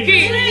 Drink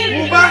it.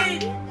 What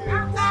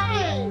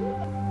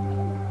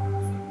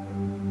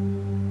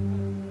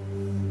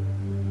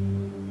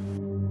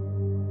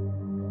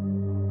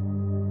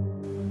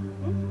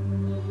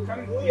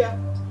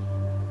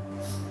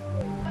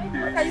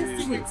are you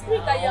doing?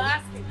 Drink that you're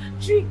asking.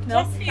 Drink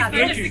now.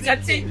 Jessica,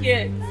 take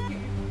it.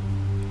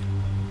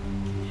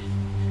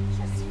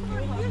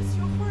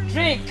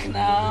 Drink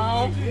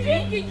now.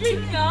 Drink it,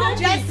 drink now.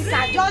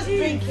 Jessica, just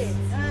drink it.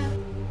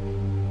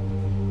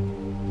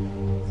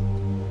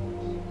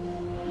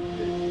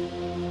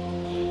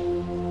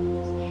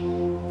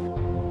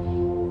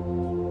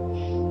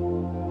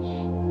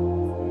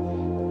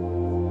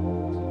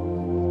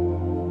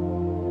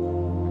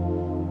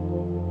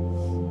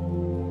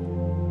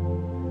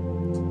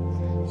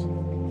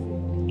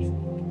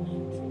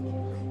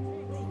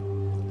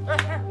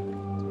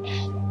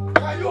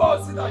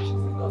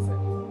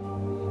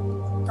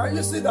 Can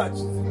you see that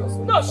she's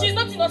innocent? No, she's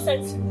not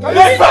innocent. She's Can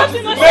not you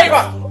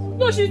innocent.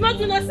 No, she's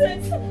not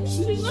innocent.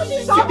 She's not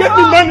innocent. She gave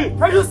me money.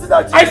 Can you see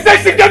that? I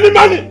said she gave me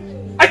money.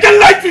 I can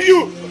lie to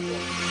you.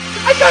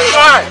 I can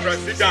lie.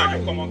 Sit down,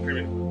 you common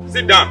criminal.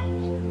 Sit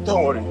down.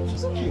 Don't worry.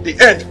 The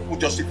end will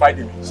justify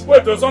the means.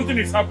 Wait, something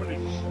is happening.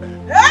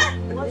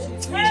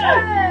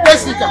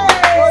 Jessica.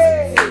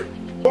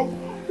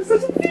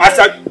 I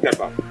said, get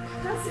back.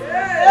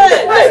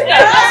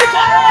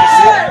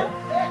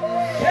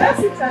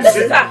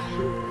 Jessica.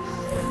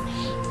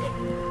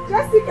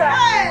 Jessica!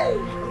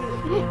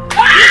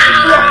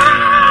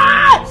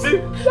 See?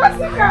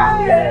 Jessica!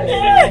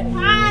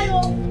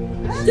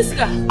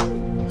 Jessica!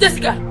 Jessica!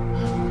 Jessica!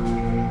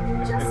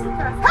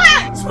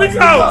 Speak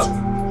out!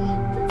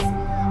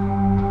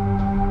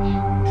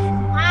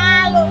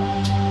 Hello!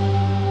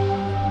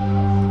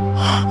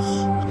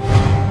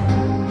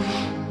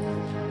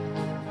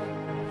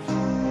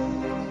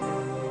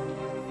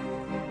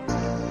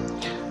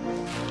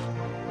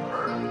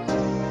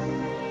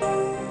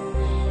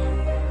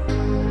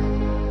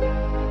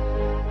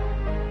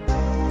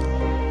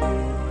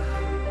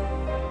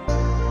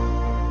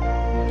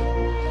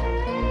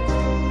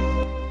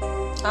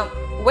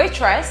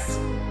 Waitress?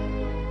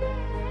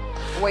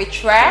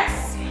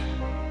 Waitress?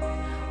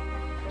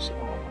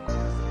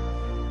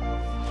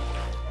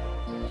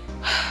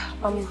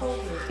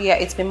 Yeah,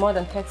 it's been more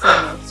than 30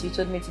 minutes. You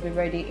told me to be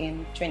ready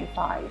in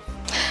 25.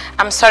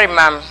 I'm sorry,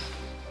 ma'am.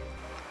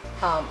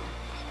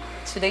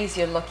 Today is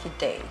your lucky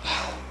day,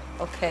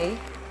 okay?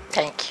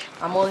 Thank you.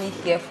 I'm only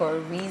here for a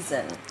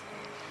reason.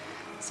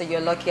 So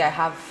you're lucky I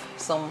have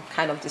some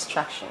kind of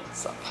distraction.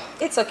 So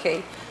it's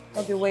okay.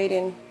 I'll be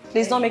waiting.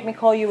 Please don't make me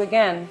call you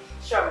again.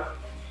 Sure.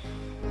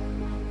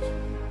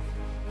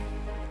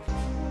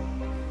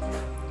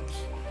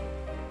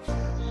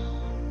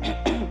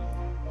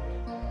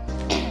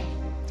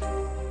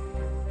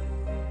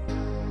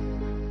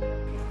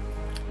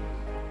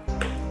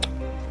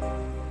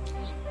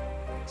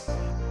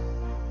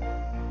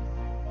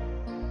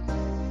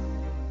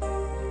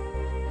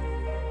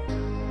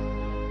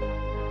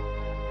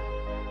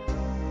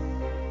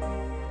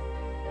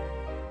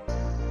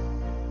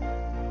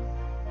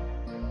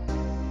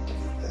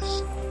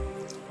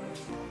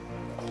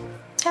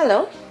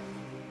 Hello.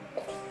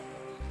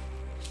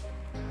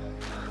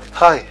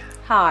 Hi.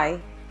 Hi.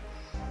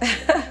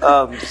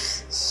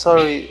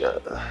 Sorry,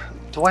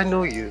 do I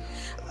know you?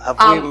 Have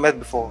we met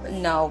before?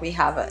 No, we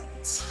haven't.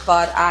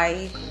 But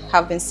I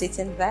have been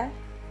sitting there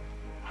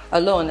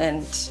alone,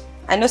 and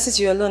I noticed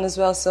you're alone as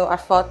well, so I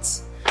thought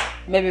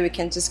maybe we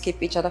can just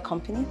keep each other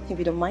company, if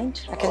you don't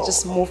mind. I can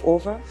just move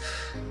over,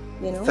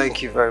 you know?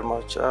 Thank you very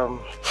much.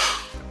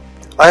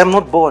 I am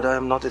not bored. I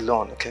am not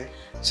alone, okay?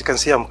 As you can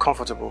see, I'm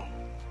comfortable.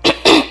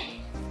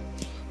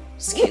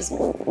 Excuse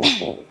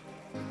me.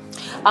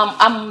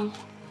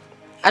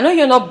 I know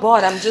you're not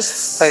bored. I'm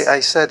just... I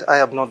said I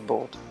am not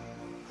bored,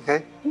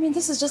 okay? I mean,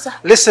 this is just a...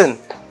 Listen,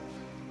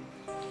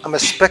 I'm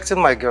expecting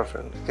my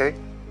girlfriend, okay?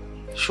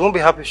 She won't be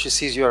happy if she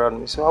sees you around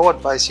me, so I would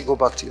advise you go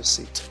back to your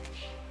seat.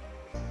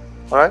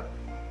 Alright?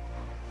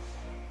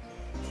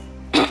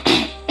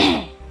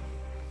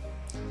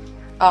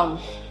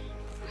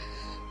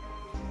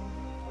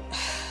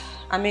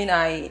 I mean,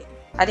 I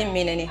didn't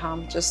mean any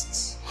harm.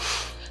 Just,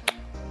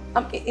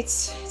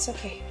 it's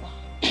okay.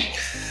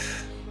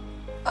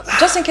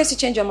 Just in case you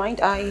change your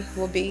mind, I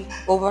will be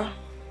over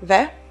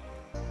there.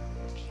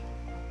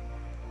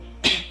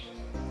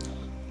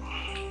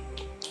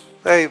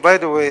 Hey, by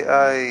the way,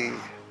 I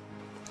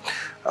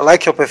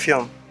like your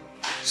perfume.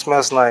 It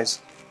smells nice.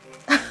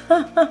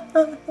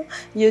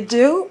 You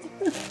do?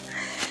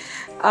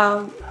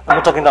 I'm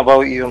not talking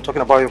about you. I'm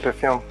talking about your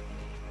perfume.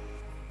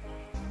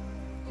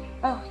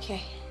 Oh,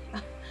 okay.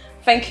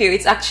 Thank you.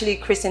 It's actually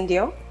Christian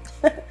Dior.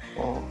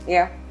 Oh.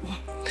 Yeah.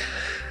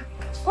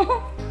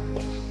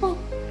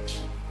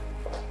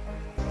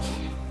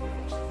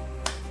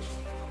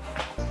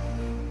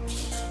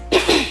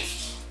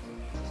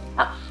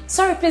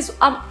 Sorry, please.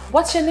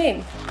 What's your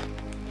name?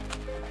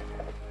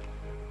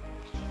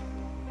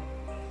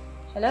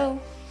 Hello.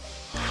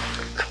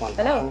 Come on.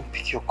 Hello. Let me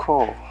pick your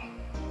call.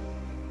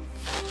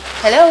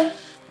 Hello.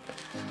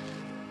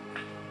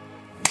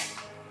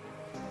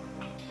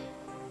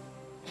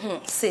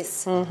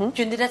 Sis,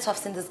 you needed to have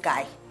seen this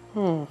guy.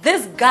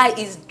 This guy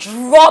is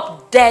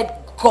drop dead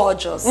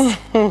gorgeous.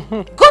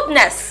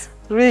 Goodness.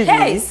 Really?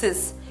 Hey,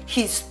 sis,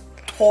 he's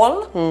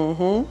tall.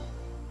 You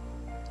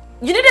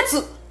needed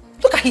to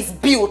look at his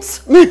build.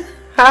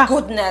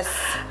 Goodness.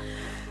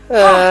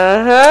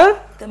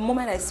 The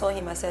moment I saw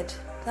him, I said,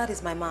 that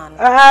is my man.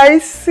 I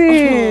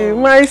see.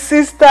 My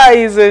sister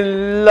is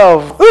in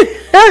love.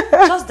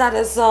 Just that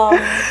there's a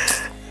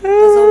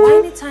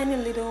whiny tiny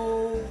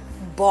little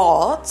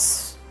but,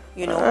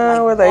 you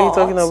know. What are you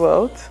talking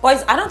about?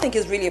 Boys, I don't think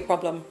it's really a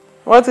problem.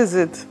 What is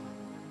it?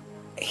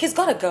 He's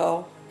got a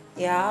girl.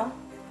 Yeah.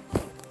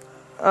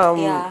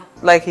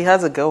 Like he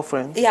has a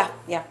girlfriend? Yeah.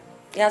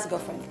 He has a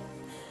girlfriend.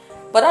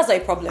 But that's not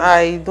a problem.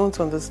 I don't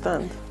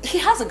understand. He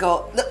has a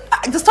girl.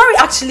 The story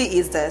actually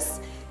is this.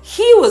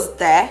 He was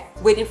there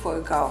waiting for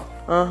a girl.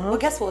 But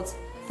guess what?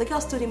 The girl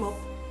stood him up.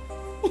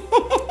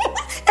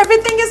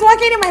 Everything is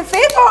working in my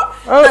favor.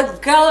 The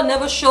girl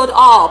never showed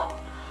up.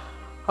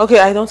 Okay,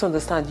 I don't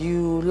understand.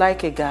 You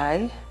like a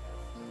guy,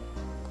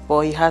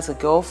 but he has a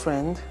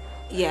girlfriend.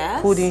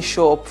 Yes. Who didn't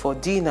show up for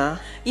dinner.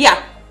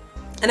 Yeah.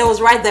 And I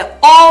was right there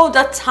all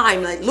the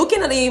time, like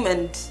looking at him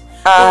and...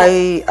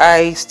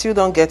 I still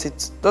don't get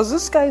it. Does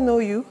this guy know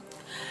you?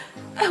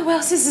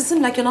 Well, since it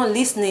seems like you're not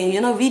listening,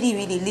 you're not really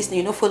listening,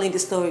 you're not following the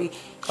story.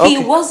 He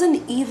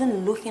wasn't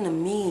even looking at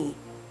me.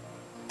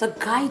 The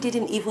guy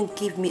didn't even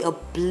give me a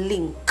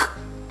blink.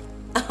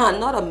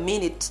 Not a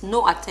minute,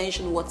 no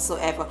attention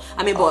whatsoever.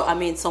 I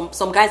mean,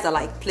 some guys are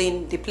like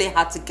they play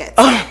hard to get.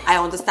 I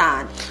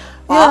understand.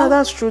 Yeah,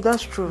 that's true.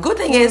 Good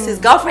thing is his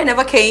girlfriend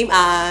never came,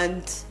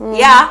 and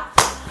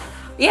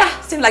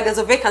seemed like there's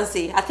a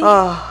vacancy. I think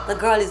the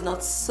girl is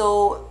not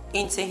so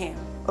into him.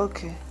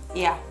 Okay.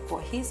 Yeah,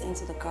 but he's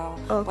into the girl.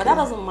 Okay. But that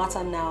doesn't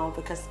matter now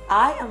because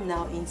I am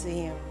now into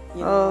him.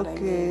 You know what I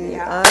mean?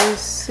 Yeah. I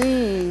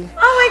see. Oh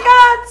my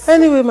God.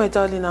 Anyway, my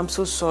darling, I'm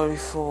so sorry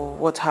for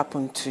what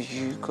happened to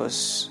you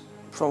because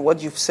from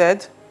what you've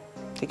said,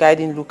 the guy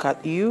didn't look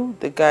at you.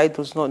 The guy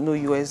does not know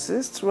you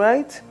exist,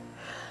 right?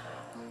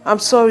 I'm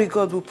sorry,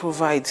 God will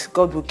provide.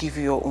 God will give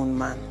you your own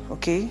man,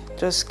 okay?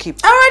 Just keep...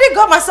 I already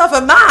got myself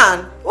a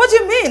man. What do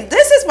you mean?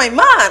 This is my man.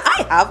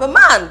 I have a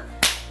man.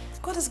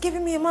 God is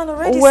giving me a man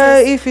already.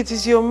 Well, if it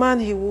is your man,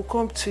 he will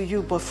come to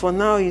you. But for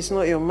now, he's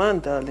not your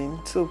man,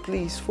 darling. So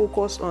please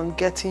focus on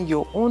getting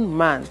your own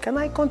man. Can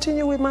I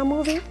continue with my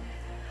movie?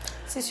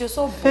 Sis, you're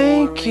so boring.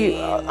 Thank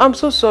you. I'm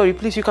so sorry.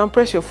 Please, you can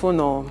press your phone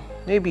or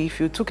maybe if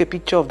you took a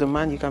picture of the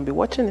man, you can be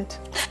watching it.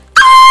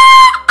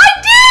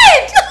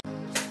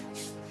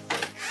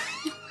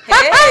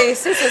 Hey,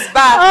 sis is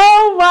back.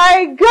 Oh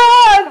my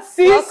God,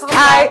 sis,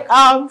 I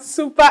am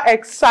super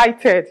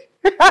excited.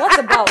 What's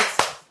about?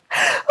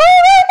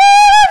 Oh my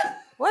God!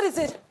 What is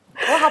it?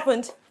 What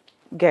happened?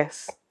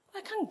 Guess. I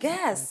can't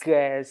guess.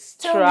 Guess.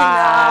 Tell me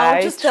now.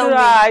 Just tell me.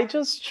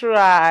 Just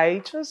try.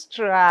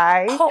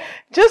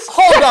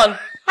 Hold on.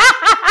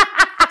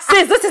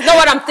 Sis, this is not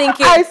what I'm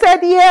thinking. I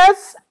said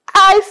yes.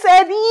 Yes.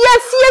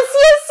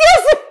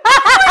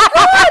 Oh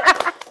my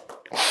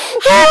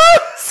God.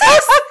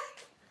 Sis.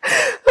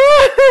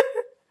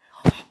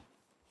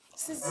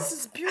 Sis, this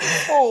is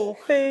beautiful.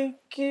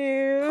 Thank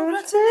you.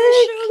 Congratulations.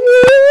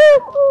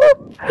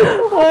 I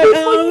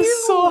am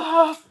so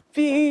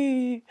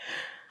happy.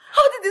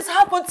 How did this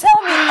happen?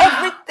 Tell me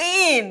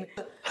everything.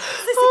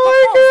 Oh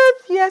my God,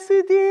 yes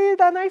you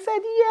did. And I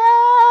said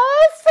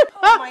yes.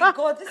 Oh my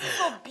God, this is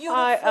so beautiful.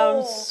 I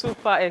am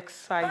super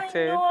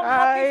excited. I know, I'm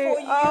happy for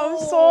you. I'm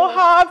so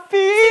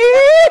happy.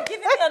 Give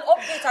me an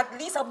update at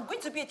least. I'm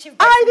going to be a chief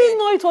bridesmaid. I didn't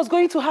know it was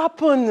going to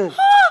happen.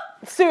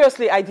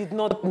 Seriously, I did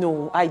not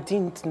know. I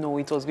didn't know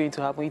it was going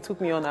to happen. It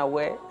took me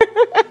unaware.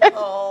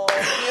 Oh,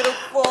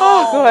 beautiful.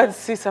 Oh, God,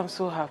 sis, I'm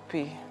so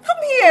happy.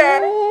 Come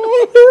here.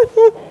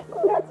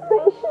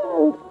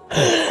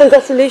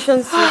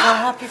 Congratulations, sis. I'm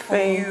happy for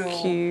you.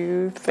 Thank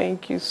you.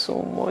 Thank you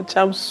so much.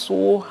 I'm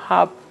so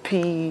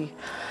happy.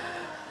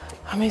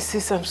 I mean,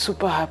 sis, I'm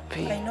super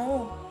happy. I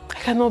know. I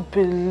cannot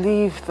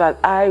believe that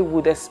I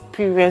would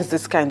experience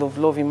this kind of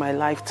love in my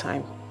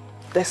lifetime,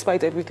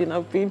 despite everything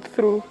I've been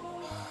through.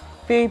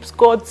 Babes,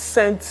 God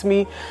sent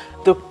me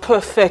the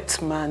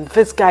perfect man.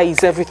 This guy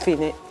is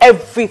everything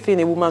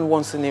a woman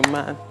wants in a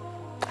man.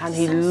 And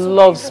he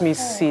loves me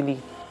silly.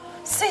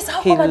 Sis,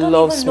 how come I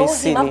don't even know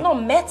him? I've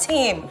not met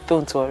him.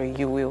 Don't worry,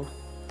 you will.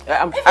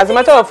 As a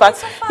matter of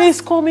fact,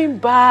 he's coming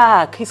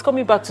back. He's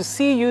coming back to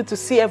see you, to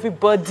see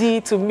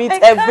everybody, to meet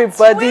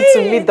everybody,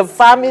 to meet the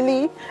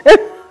family.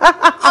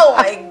 Oh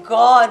my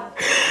God.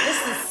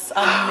 This is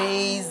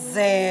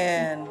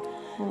amazing.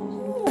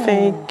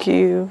 Thank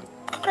you.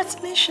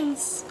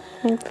 Congratulations.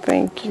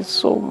 Thank you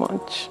so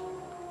much.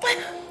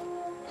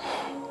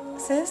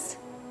 Sis?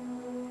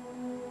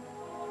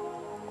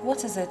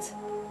 What is it?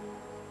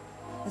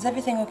 Is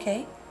everything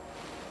okay?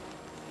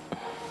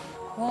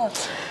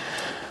 What?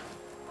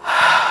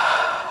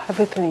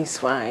 Everything is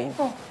fine.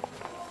 Oh,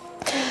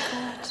 thank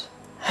God.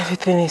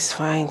 Everything is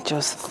fine,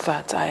 just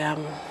that I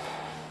am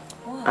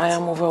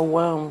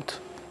overwhelmed.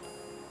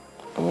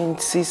 I mean,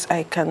 sis,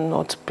 I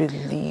cannot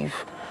believe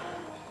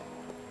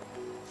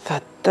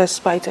that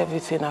despite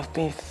everything I've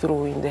been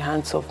through in the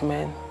hands of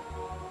men,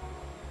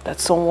 that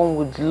someone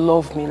would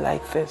love me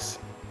like this.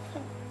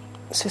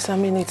 Sis, I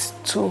mean, it's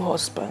 2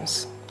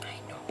 husbands. I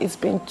know. It's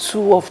been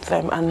 2 of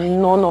them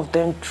and none of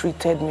them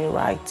treated me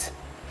right.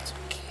 It's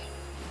okay.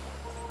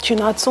 You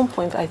know, at some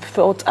point I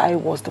felt I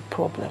was the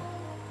problem.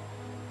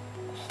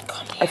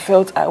 I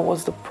felt I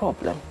was the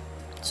problem.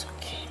 It's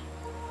okay.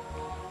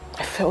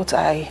 I felt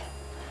I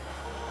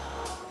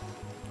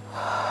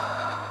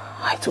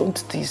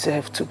don't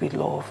deserve to be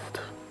loved.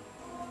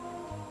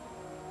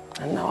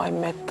 And now I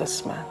met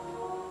this man.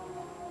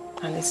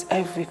 And it's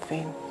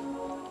everything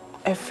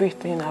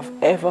I've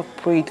ever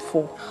prayed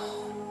for.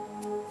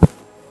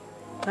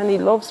 And he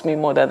loves me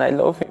more than I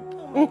love him.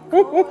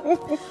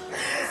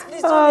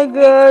 Please Oh, don't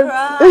God.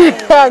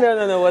 cry.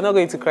 No, we're not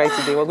going to cry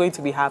today. We're going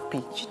to be happy.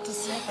 You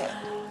deserve it.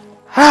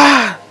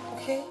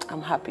 Okay?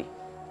 I'm happy.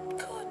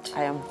 Good.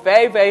 I am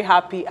very, very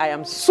happy. I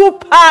am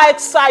super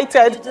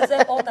excited. You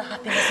deserve all the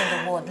happiness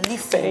in the world.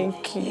 Listen,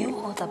 Thank you. You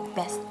are the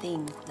best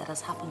thing that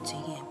has happened to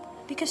him.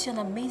 Because you're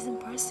an amazing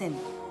person.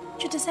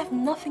 You deserve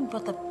nothing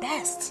but the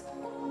best.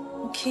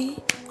 Okay?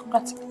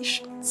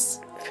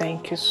 Congratulations.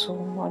 Thank you so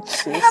much,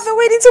 sis. I have a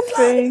wedding to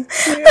plan.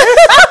 Thank you.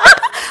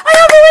 I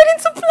have a wedding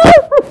to plan.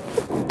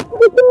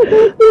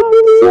 I'm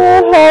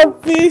so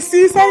happy,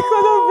 sis. I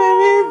couldn't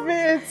believe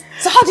it.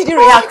 So how did you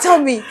react? Tell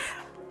me.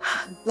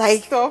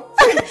 Like, Stop.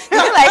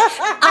 You're like,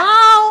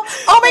 ow,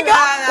 oh my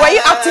God. Were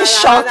you acting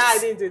shocked? No, I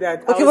didn't do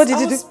that. Okay, what did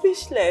you do? I was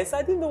speechless.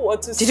 I didn't know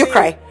what to say. Did you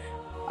cry?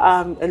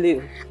 A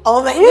little.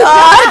 Oh my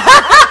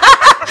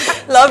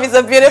God. Love is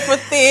a beautiful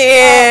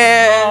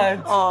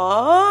thing.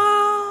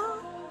 Oh,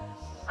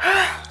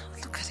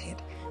 Look at it.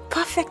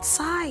 Perfect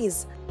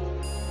size.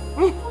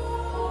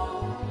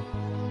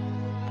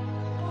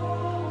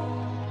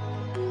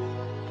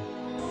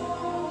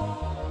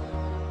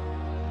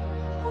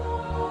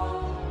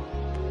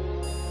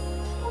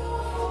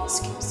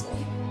 Excuse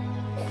me.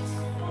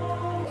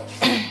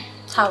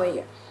 How are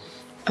you?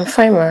 I'm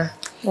fine, ma.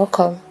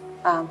 Welcome.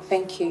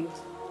 Thank you.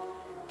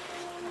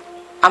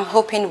 I'm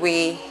hoping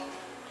we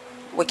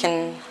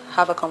can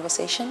have a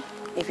conversation,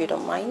 if you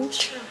don't mind.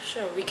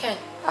 Sure, we can.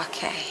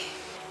 Okay.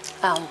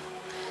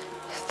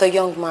 The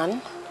young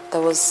man that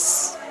was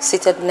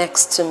seated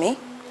next to me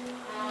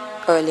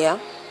earlier,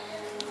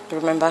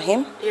 remember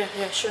him? Yeah,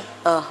 sure.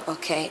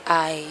 Okay.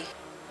 I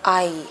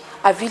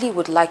really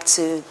would like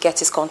to get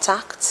his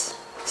contact,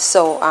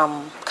 so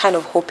I'm kind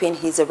of hoping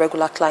he's a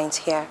regular client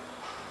here,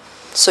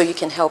 so you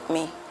can help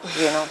me,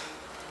 you know.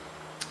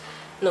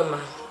 No,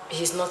 ma'am.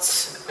 He's not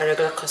a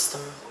regular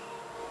customer.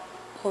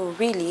 Oh,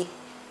 really?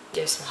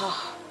 Yes, ma'am.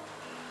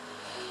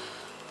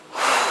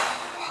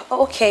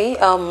 Okay,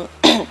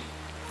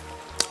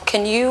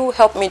 can you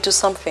help me do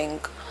something?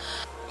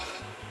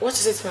 What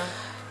is it, ma'am?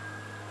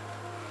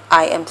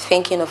 I am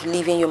thinking of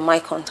leaving you my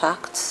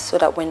contact so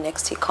that when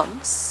next he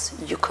comes,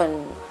 you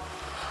can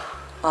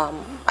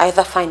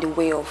either find a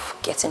way of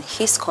getting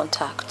his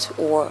contact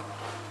or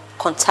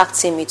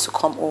contacting me to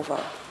come over.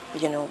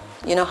 You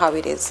know how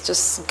it is,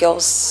 just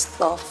girls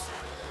stuff.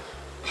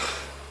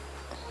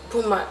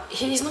 Puma,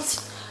 he is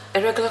not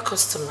a regular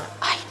customer.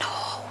 I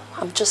know,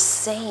 I'm just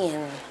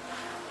saying.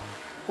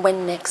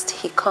 When next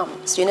he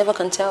comes, you never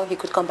can tell. He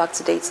could come back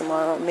today,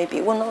 tomorrow, maybe.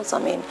 Who knows? I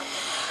mean,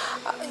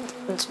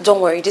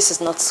 don't worry. This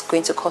is not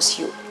going to cause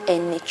you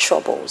any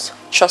troubles.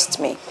 Trust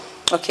me.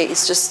 Okay,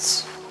 it's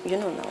just, you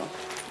know now.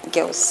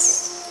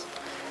 girls'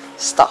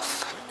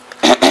 stuff.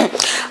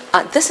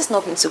 This is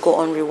not going to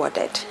go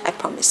unrewarded, I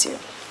promise you.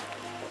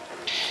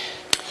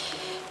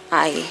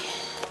 I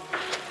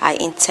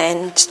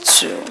intend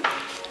to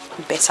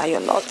better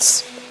your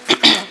lot.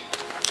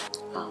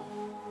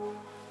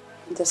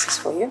 This is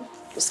for you.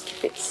 Just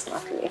keep it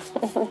smartly.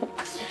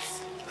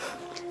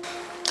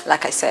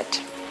 Like I said,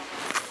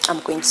 I'm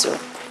going to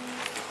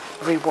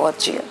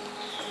reward you.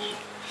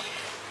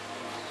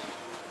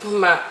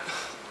 Ma,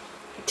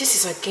 this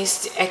is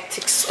against the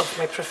ethics of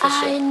my profession.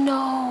 I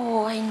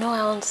know, I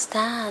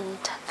understand.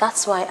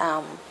 That's why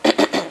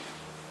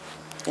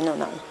you know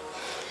now.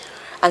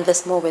 And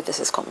there's more where this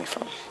is coming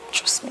from.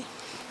 Trust me.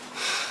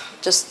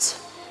 Just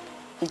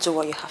do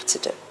what you have to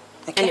do.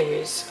 Okay?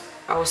 Anyways,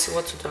 I will see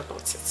what to do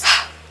about it.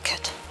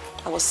 Good.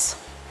 I was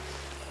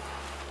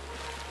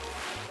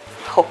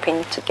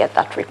hoping to get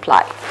that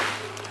reply.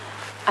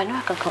 I know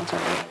I can count on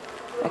you.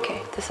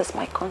 Okay, this is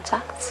my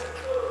contact.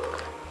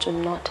 Do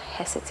not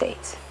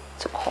hesitate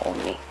to call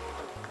me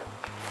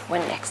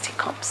when next he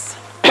comes.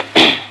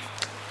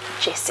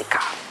 Jessica.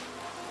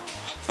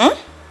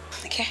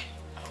 Okay.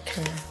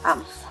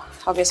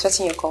 I'll be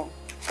expecting your call.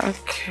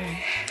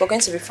 Okay. We're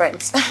going to be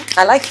friends.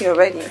 I like you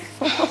already.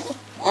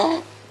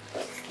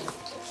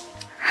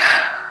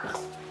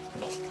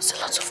 It's a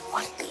lot of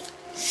money.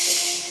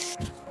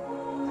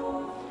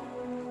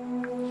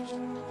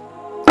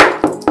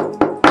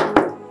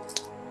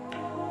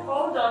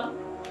 Hold on.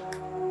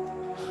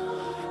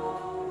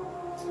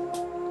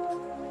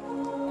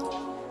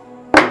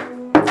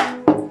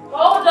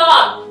 Hold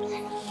on.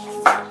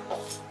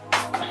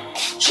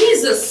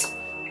 Jesus.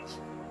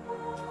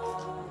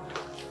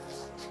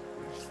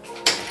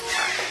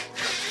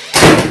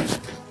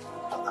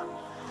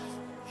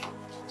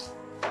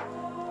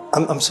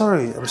 I'm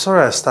sorry. I'm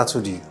sorry I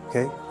startled you,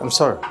 okay? I'm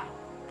sorry.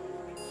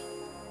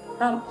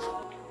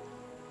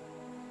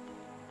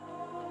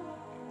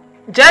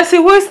 Jesse,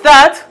 who is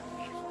that?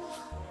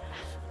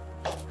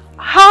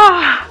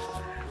 Ha!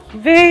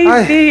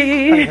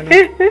 Baby!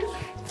 Hi.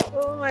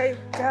 Oh my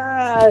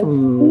God!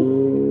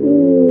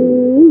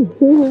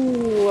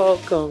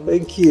 Welcome.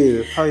 Thank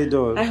you. How you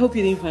doing? I hope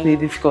you didn't find it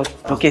difficult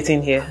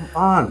locating here.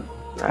 On.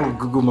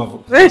 Google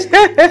Marvel. It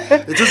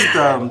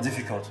wasn't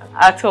difficult.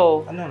 At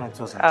all? No, it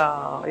wasn't.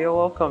 Oh, you're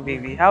welcome,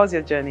 baby. How was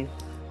your journey?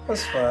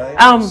 That's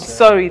fine.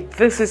 Sorry.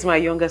 This is my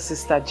younger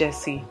sister,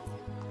 Jessie.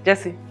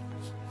 Jessie,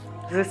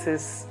 this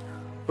is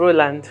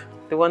Roland,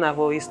 the one I've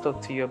always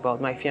talked to you about,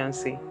 my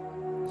fiancé.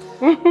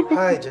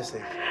 Hi,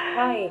 Jessie.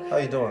 Hi. How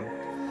you doing?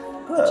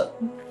 Good.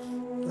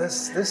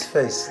 This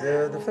face,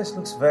 the face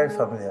looks very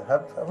familiar.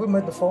 Have we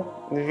met before?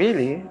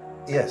 Really?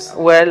 Yes.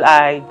 Well,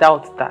 I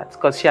doubt that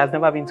because she has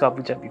never been to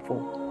Abuja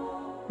before.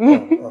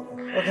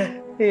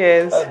 Okay.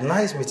 Yes.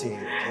 Nice meeting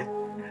you.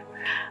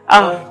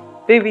 Okay.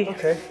 Baby.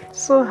 Okay.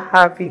 So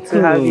happy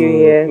to have you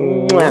here.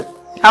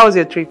 How was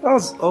your trip? That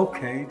was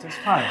okay. It was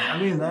fine. I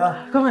mean,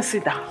 come and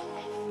sit down.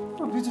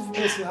 What a beautiful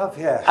place you have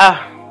here.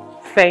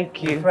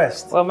 Thank you.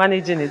 Impressed. We're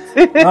managing it.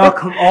 Oh,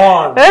 come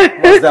on.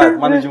 What's that?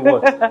 Managing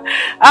what?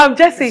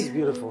 Jessie. This is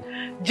beautiful.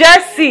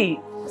 Jessie.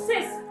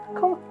 Sis.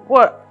 Come.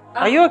 What?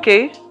 Are you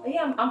okay?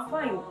 Yeah, I'm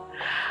fine.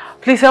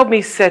 Please help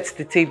me set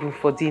the table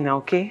for dinner,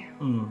 okay?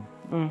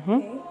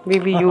 Okay.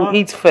 Maybe you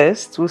eat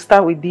first. We'll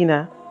start with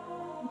dinner.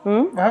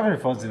 We're having a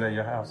first dinner at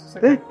your house.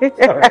 Okay.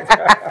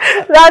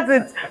 That's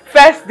it.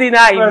 First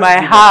dinner in my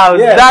house.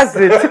 Yes. That's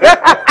it.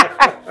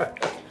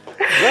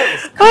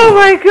 Oh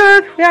my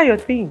God. Where are your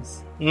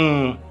things?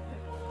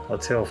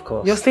 Hotel, of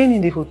course. You're staying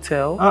in the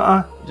hotel?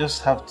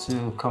 Just have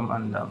to come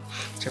and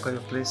check on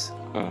your place.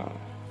 I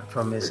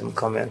promise I'm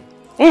coming.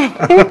 I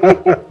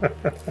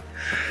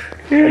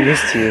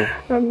missed you.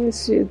 I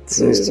miss you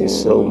too. Missed you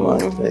so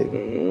much,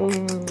 baby.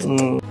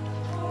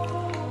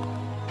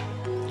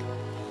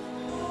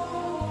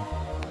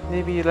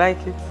 Maybe you like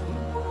it.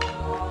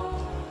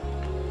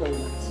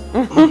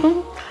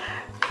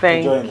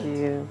 Thank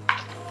you.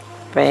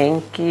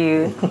 Thank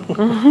you.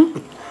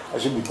 I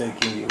should be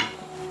thanking you.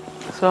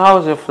 So how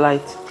was your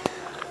flight?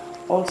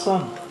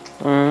 Awesome.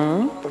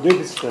 A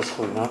bit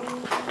stressful now.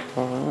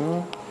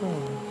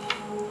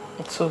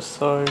 I'm so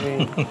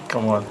sorry.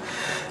 Come on.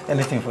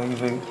 Anything for you,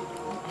 baby.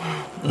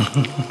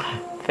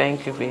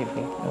 Thank you, baby.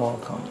 You're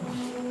welcome.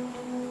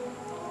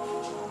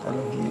 I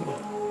love you.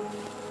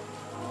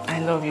 I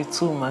love you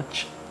too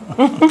much.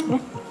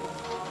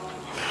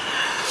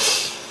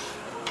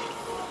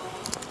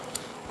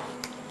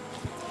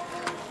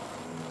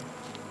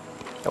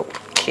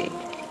 Okay.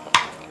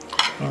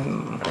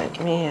 Let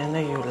me, I know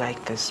you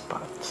like this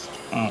part.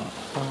 I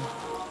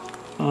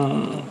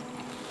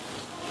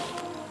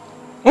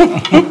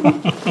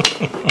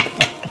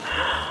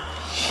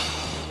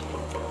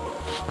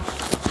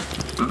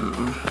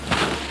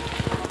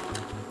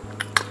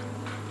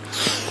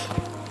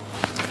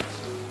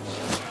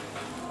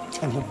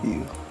love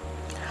you.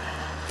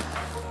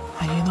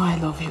 And you know I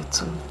love you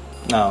too.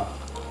 No,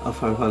 I'll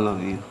forever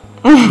love you.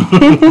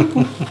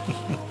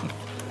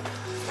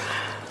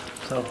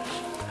 So,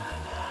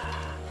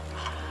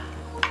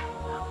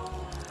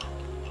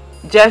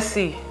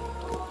 Jessie,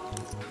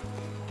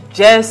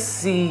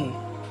 Jessie,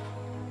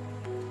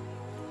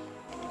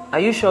 are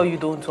you sure you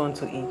don't want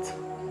to eat?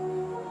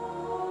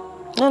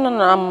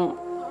 No,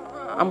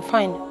 I'm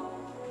fine.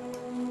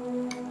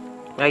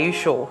 Are you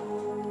sure?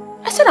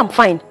 I said I'm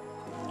fine.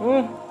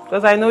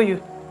 Because I know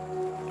you.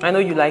 I know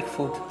you like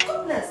food.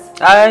 Goodness.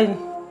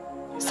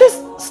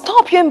 Sis,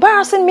 stop, you're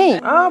embarrassing me.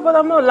 But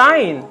I'm not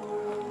lying.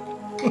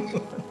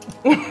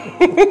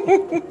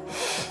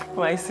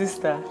 My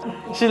sister,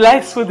 she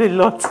likes food a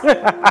lot.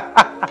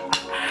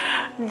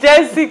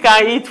 Jessie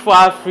can eat for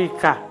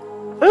Africa.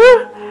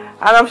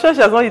 And I'm sure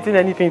she has not eaten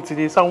anything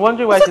today, so I'm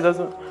wondering why she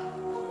doesn't.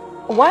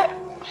 What?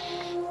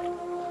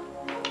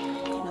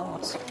 You know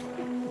what?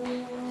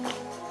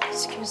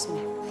 Excuse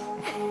me.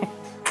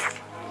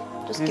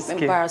 Just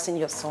keep embarrassing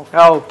yourself.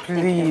 Oh,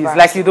 please.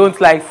 Like you don't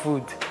like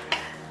food.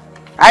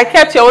 I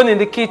kept your own in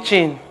the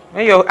kitchen.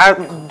 When you're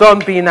done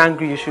being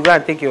angry, you should go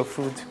and take your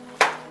food.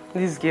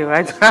 This girl,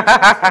 right?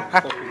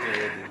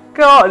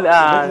 God,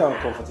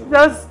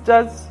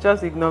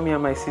 just ignore me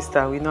and my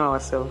sister. We know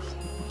ourselves.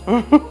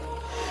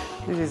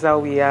 This is how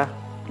we are.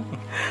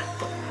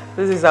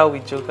 This is how we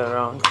joke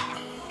around.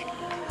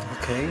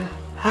 Okay.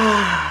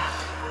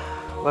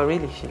 But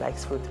really, she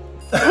likes food.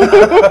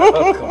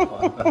 Come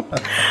on.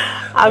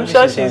 I'm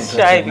sure she's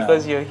shy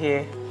because you're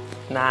here.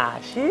 Nah,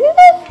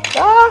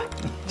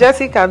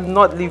 Jessie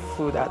cannot leave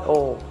food at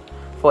all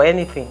for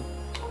anything.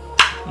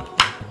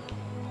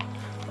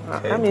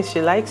 Okay. That means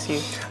she likes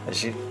you.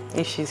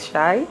 Is she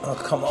shy? Oh,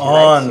 come she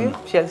on.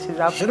 Likes you?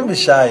 She's shouldn't be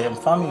shy. I'm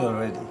farming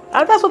already.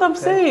 And that's what I'm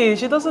saying.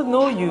 She doesn't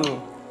know you.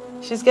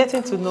 She's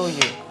getting to know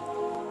you.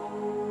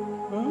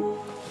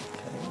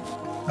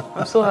 Okay.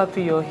 I'm so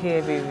happy you're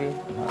here, baby.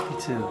 I'm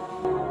happy too.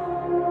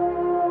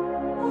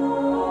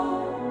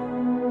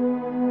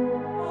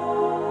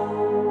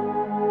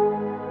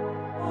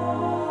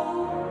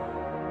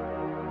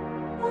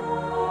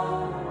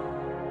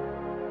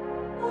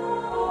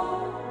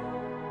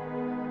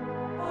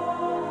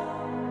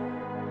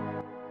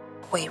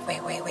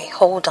 Wait,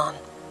 hold on.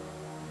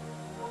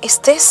 Is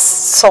this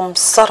some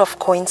sort of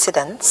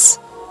coincidence?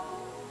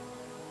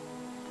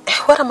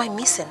 What am I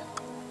missing?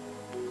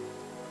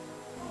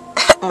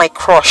 My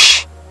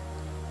crush,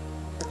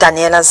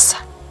 Daniela's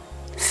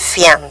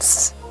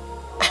fiance.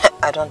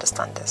 I don't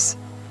understand this.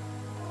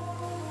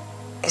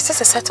 Is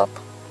this a setup?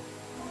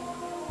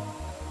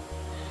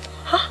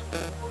 Huh?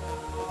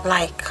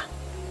 Like,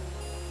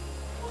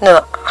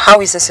 no,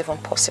 how is this even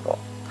possible?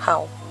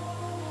 How?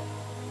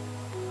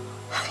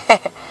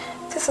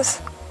 This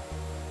is...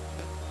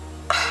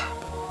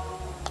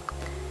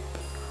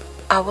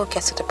 I will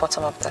get to the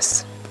bottom of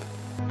this.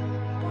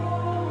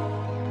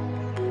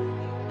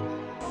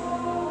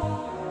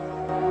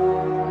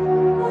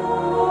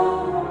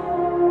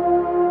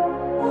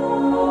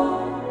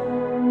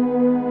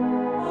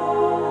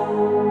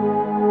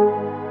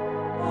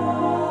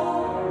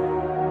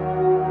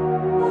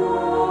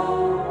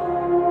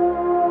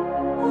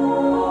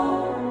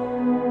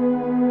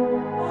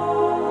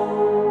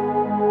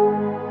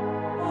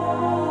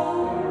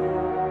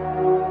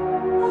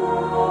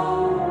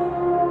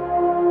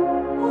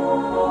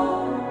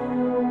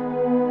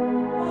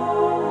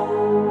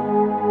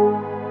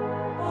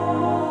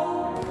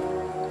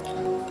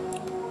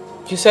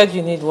 You said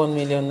you need 1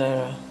 million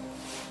naira.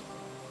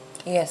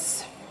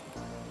 Yes.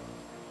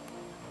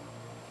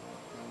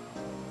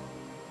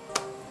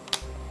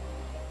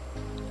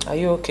 Are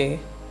you okay?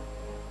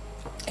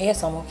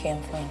 Yes, I'm okay.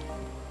 I'm fine.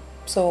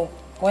 So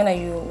when are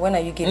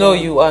you giving? No,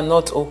 me? you are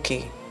not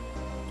okay.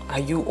 Are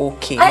you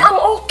okay? I am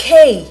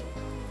okay.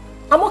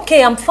 I'm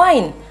okay. I'm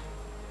fine.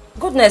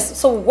 Goodness.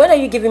 So when are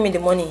you giving me the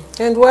money?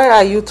 And why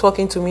are you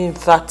talking to me in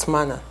that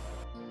manner?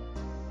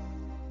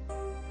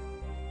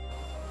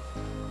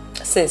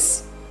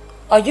 Sis,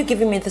 are you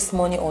giving me this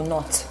money or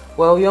not?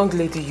 Well, young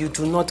lady, you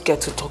do not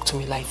get to talk to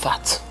me like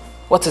that.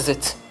 What is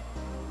it?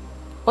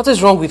 What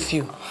is wrong with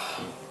you?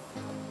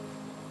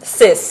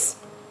 Sis,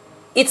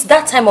 it's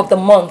that time of the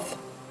month.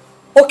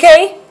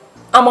 Okay?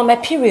 I'm on my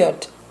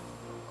period.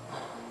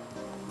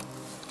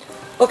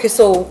 Okay,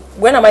 so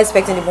when am I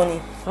expecting the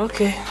money?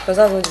 Okay. Because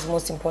that's what is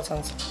most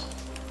important.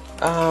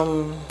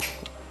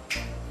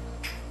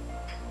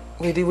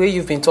 With the way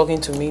you've been talking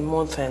to me,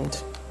 month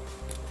end.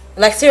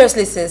 Like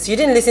seriously, sis, you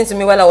didn't listen to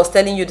me while I was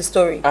telling you the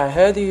story. I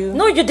heard you.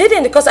 No, you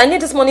didn't, because I need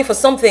this money for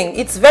something.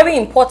 It's very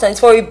important. It's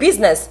for a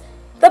business.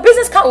 The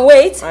business can't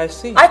wait. I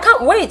see. I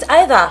can't wait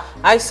either.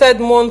 I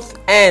said month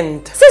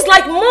end. Sis,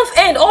 like month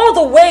end all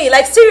the way.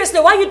 Like seriously,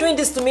 why are you doing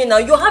this to me now?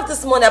 You have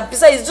this money.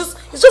 Besides,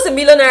 it's just $1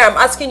 million I'm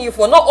asking you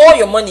for, not all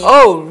your money.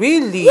 Oh,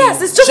 really?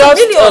 Yes, it's just $1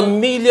 million. $1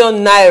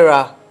 million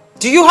naira.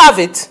 Do you have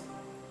it?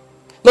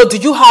 No, do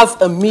you have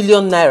 $1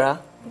 million naira?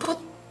 But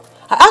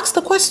I asked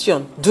the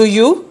question. Do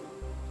you?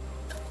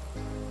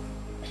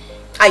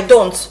 I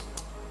don't.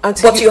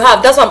 But you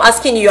have. That's why I'm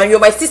asking you, and you're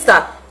my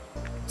sister.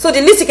 So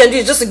the least you can do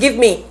is just to give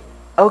me.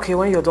 Okay,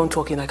 when you're done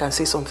talking, I can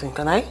say something.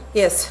 Can I?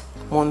 Yes.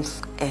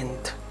 Month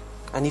end.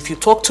 And if you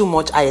talk too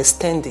much, I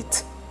extend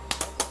it.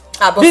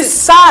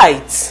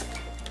 Besides,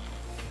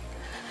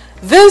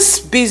 this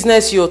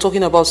business you're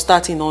talking about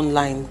starting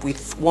online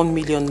with 1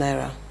 million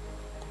naira,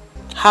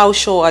 How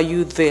sure are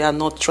you they are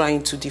not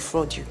trying to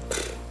defraud you?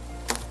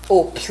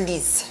 Oh,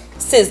 please.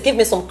 Sis, give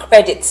me some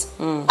credit.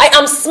 I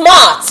am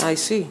smart. I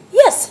see.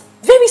 Yes,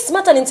 very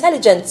smart and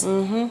intelligent.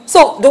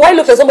 So, do I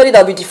look like somebody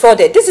that will be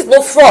defrauded? This is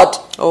no fraud.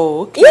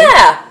 Oh, okay.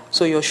 Yeah.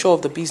 So you're sure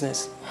of the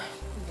business?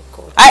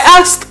 I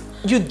asked,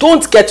 you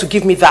don't get to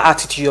give me that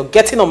attitude. You're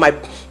getting on my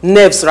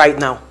nerves right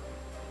now.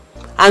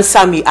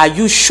 Answer me, are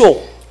you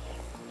sure?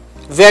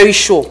 Very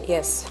sure?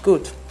 Yes.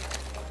 Good.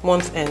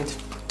 Month end.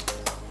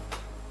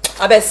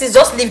 I bet sis,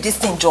 just leave this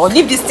thing, Joe.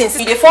 Leave this thing.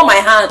 You dey fall my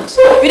hand.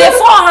 You dey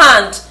fall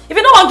hand. If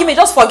you don't want to give me,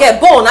 just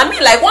forget. Bone. I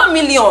mean like 1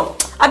 million.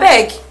 I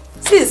beg.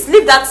 Sis,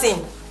 leave that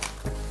thing.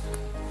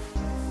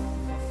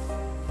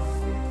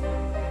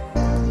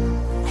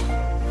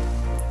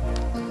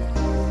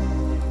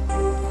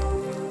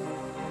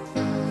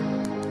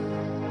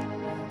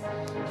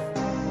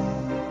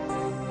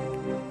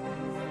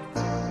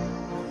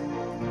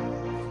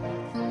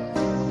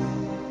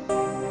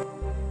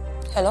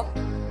 Hello?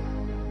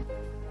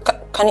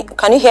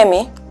 Can you hear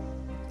me?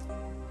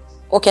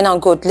 Okay, now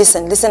good.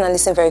 Listen and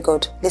listen very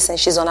good. Listen,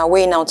 she's on her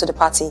way now to the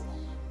party.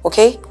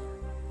 Okay?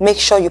 Make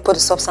sure you put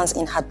the substance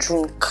in her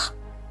drink.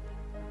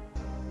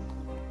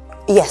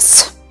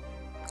 Yes.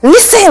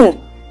 Listen!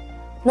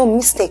 No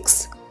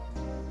mistakes.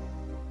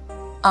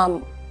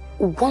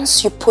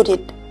 Once you put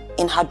it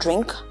in her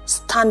drink,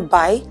 stand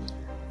by.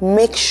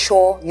 Make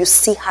sure you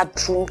see her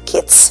drink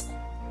it.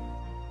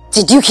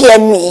 Did you hear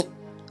me?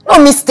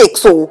 No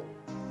mistakes, oh.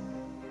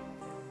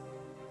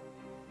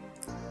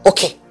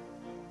 Okay.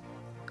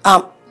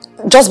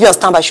 Just be on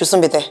standby. She'll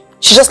soon be there.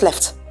 She just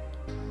left.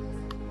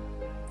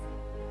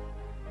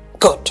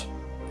 Good.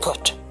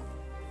 Good.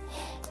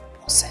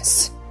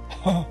 Nonsense.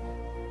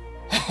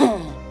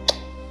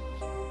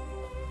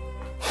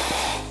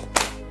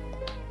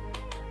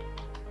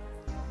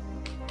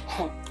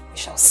 We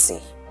shall see.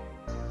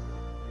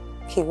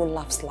 He who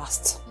laughs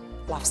last,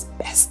 laughs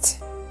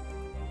best.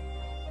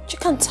 You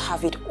can't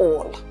have it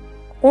all.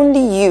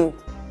 Only you.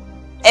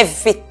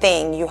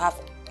 Everything. You have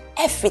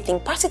everything.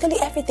 Practically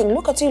everything.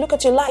 Look at you. Look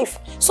at your life.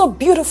 So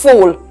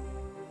beautiful.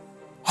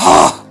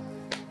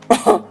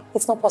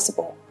 It's not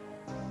possible.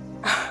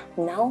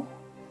 Now,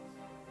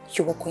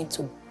 you are going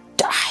to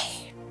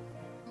die.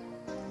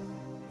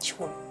 You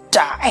will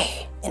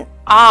die. And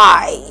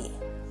I,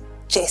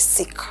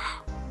 Jessica,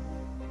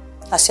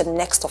 as your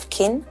next of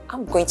kin,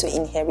 I'm going to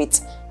inherit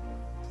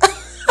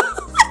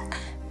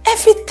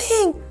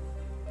everything.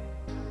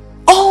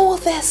 All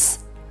this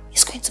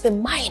is going to be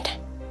mine.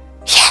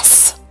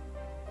 Yes.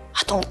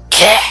 I don't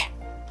care.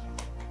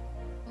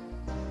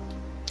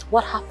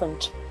 What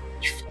happened?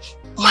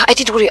 Ma, I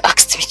did what you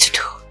asked me to do.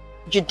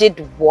 You did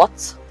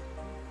what?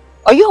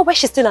 Are you aware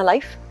she's still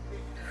alive?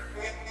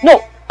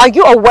 No, are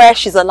you aware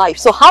she's alive?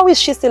 So how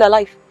is she still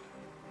alive?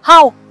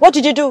 How? What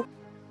did you do?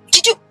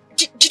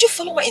 Did you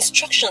follow my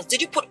instructions?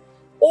 Did you put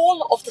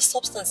all of the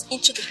substance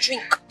into the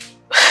drink?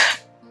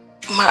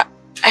 Ma,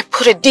 I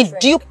put it.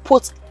 Did you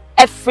put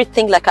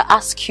everything like I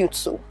asked you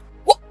to?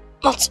 What?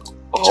 Not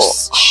all.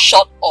 Just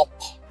shut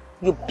up,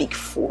 you big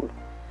fool.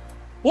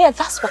 Yeah,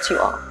 that's what you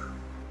are.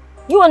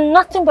 You are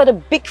nothing but a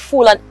big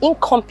fool and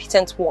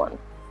incompetent one.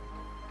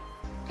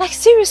 Like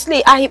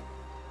seriously, I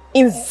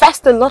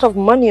invest a lot of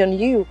money on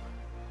you.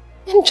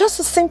 In just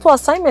a simple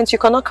assignment, you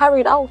cannot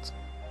carry it out.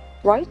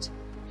 Right?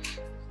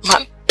 Ma,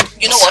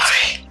 you know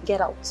what?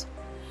 Get out.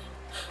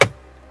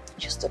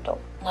 Use the door.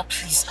 Ma,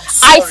 please, I'm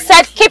sorry. I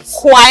said keep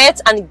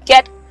quiet and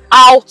get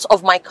out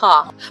of my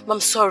car. Ma, I'm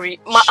sorry.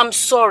 Ma, I'm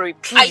sorry.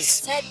 Please. I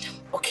said...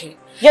 Okay.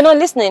 You're not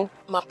listening?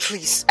 Ma,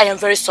 please. I am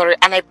very sorry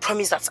and I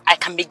promise that I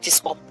can make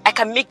this up. I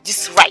can make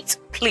this right.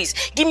 Please,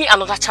 give me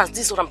another chance.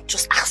 This is what I'm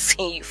just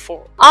asking you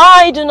for.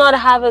 I do not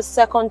have a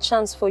second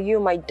chance for you,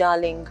 my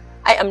darling.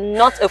 I am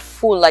not a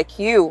fool like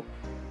you.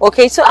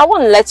 Okay, so I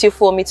won't let you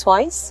fool me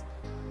twice.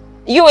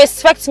 You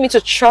expect me to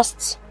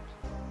trust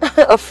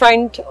a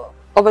friend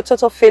of a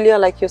total failure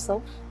like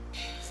yourself?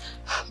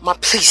 Ma,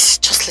 please,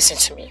 just listen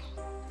to me.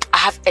 I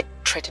have a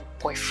dreaded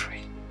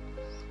boyfriend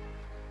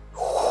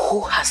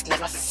who has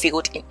never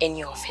failed in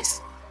any of his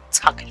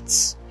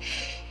targets.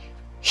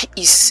 He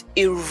is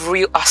a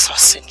real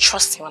assassin.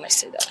 Trust me when I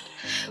say that.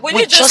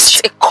 With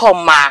just a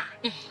comma,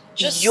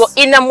 your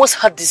innermost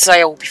heart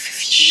desire will be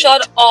fulfilled.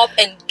 Shut up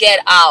and get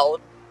out.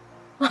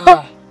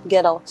 Ma,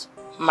 get out.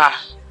 Ma,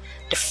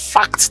 the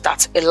fact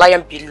that a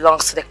lion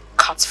belongs to the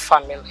cat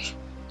family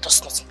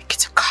does not make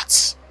it a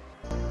cat.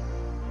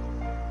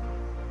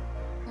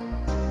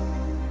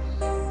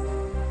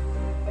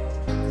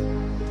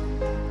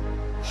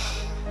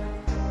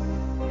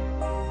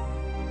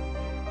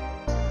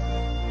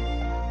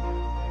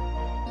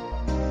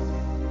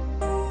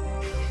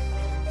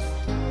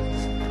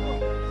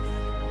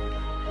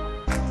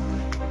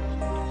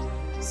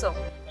 So,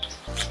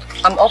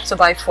 I'm up to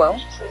buy fuel.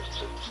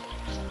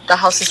 The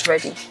house is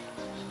ready.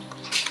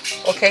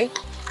 Okay?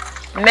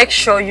 Make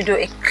sure you do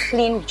a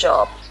clean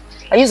job.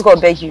 I just gotta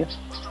beg you.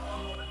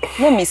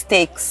 No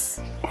mistakes.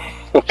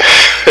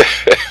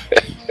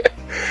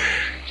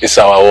 It's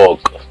our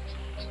work.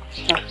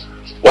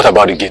 What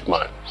about the gate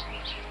man?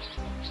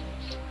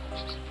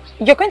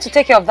 You're going to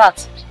take care of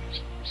that?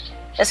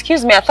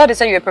 Excuse me, I thought you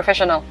said you were a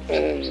professional.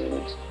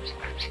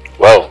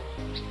 Well,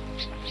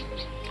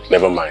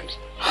 never mind.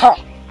 Huh.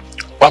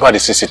 What about the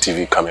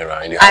CCTV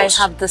camera in the house?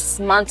 I have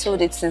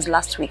dismantled it since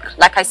last week.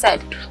 Like I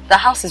said, the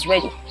house is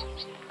ready.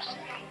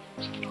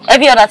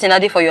 Every other thing I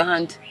did for your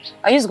hand.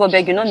 I used to go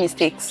beg you, no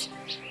mistakes.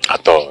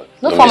 At all.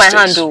 Not for mistakes. My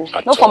hand though.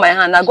 Not for my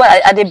hand.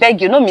 I dey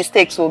beg you, no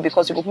mistakes though,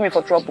 because you go put me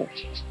for trouble.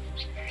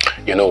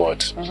 You know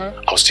what?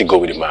 I'll still go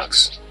with the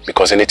marks.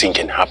 Because anything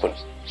can happen.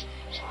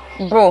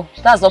 Bro,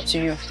 that's up to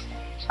you.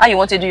 How you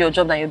want to do your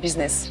job than your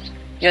business.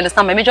 You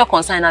understand? My major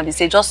concern now is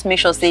say just make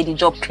sure say the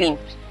job clean.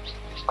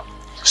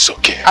 It's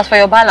okay. As for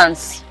your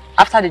balance,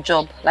 after the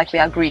job, like we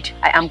agreed,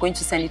 I am going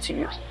to send it to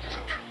you.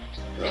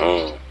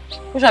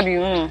 Which will be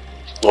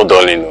No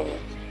darling, no.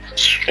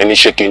 Any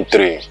shaking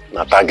tray,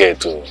 not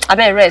target. I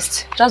better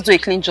rest. Just do a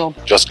clean job.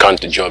 Just count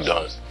the job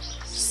down.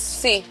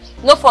 See,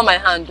 not for my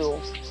hand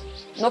though.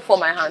 Not for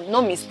my hand.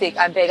 No mistake.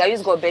 I beg. I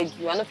used to beg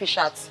you. I no fish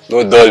out.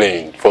 No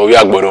darling. For we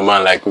are a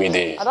man like me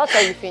there. I don't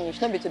tell you finish.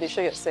 Not be to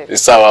show yourself.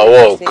 It's our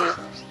work. See,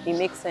 it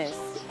makes sense.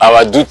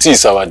 Our duty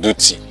is our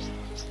duty.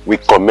 We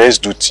commence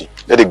duty.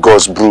 Let the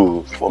gods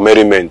brew for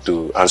merriment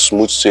too and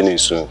smooth sailing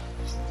soon.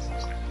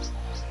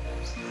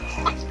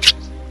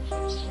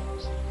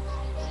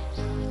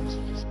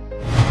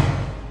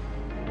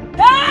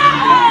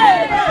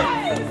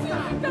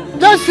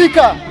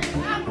 Jessica!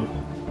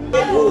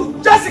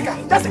 Jessica!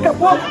 Jessica,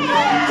 what?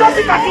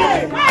 Jessica, kill me!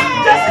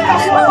 Jessica,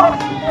 what?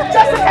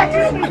 Jessica,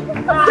 kill me!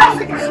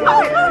 Jessica!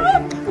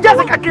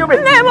 Jessica, kill me!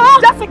 Nemo!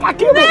 Jessica,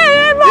 kill me!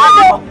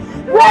 Nemo!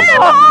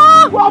 Nemo!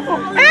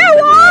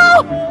 Nemo!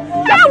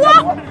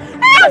 Nemo!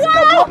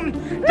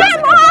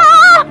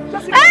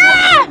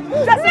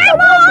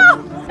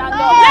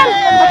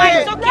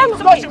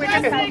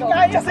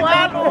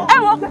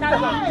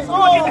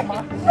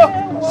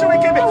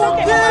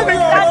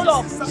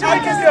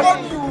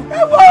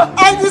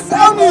 I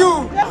disown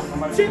you!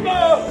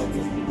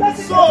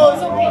 So,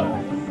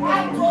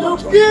 you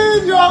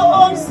killed your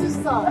own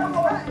sister! I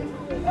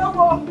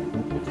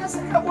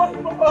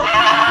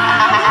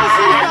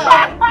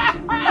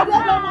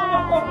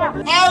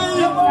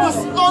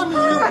disown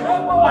you!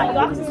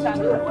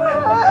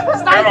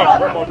 Stand up,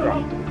 I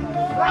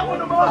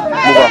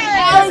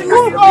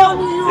disown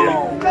you!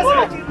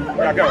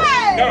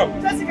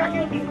 Jessica,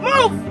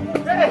 move!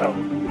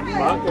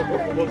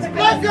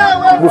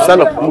 Move,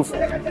 stand up, move.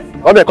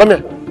 Come here, come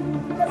here.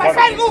 My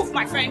friend, move,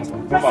 my friend.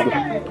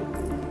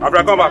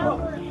 Abra, come back.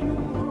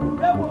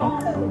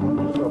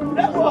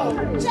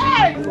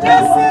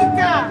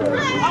 Jessica!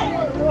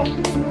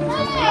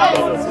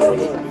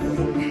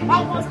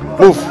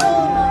 Move.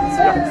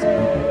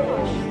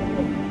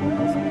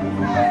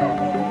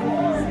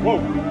 Whoa.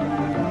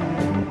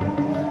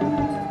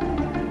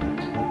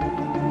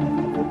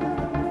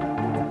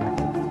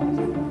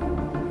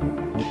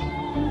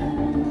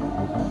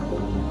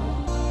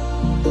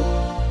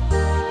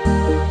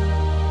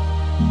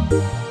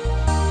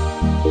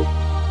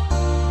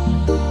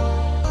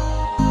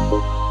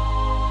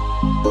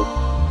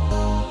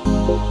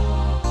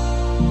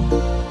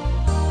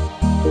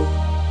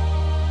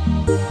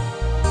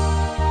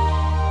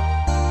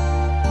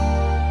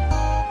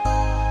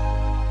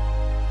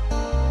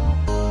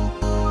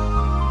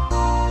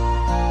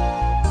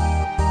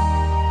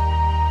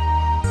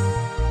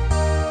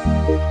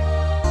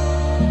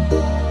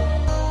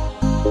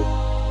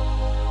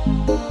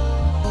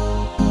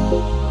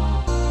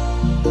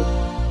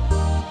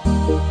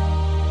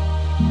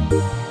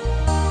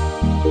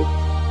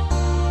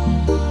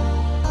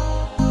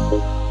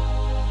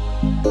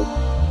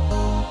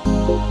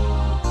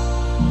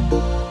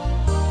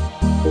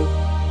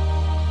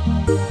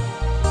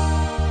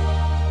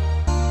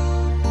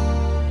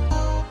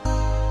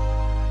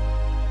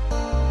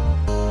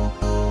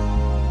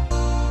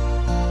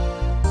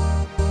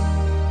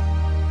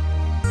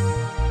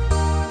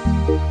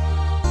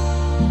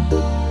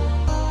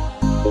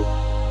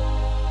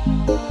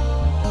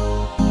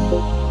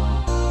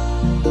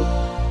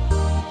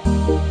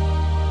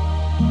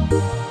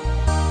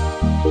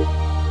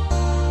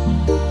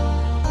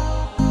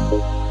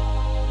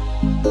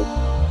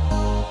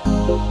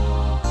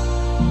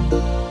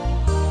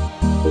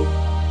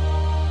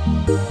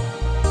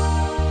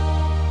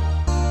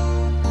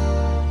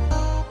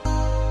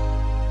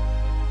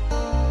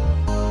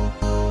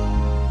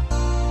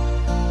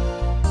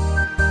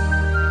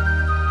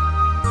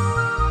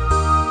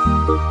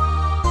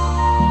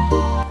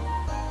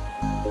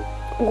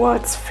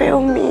 Words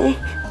fail me.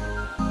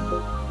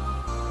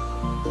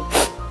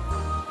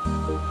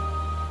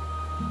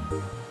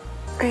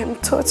 I am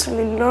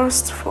totally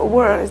lost for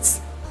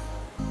words.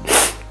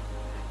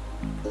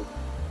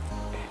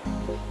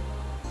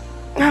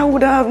 I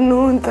would have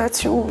known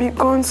that you would be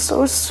gone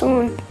so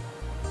soon.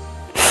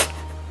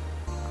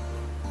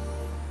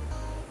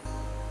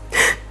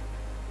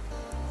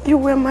 You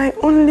were my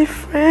only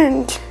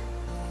friend.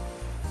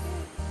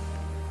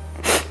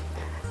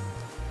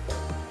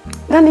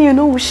 Then you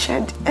know we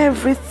shared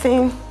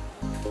everything.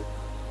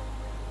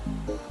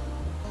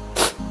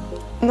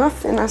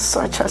 Nothing as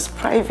such as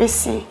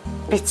privacy.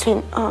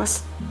 between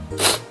us.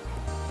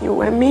 You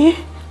were me,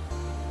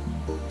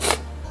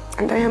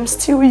 and I am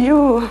still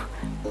you.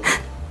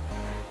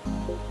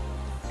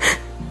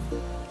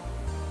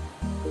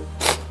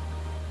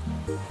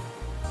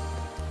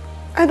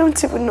 I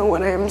don't even know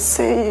what I am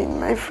saying,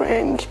 my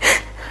friend.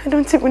 I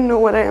don't even know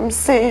what I am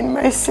saying,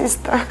 my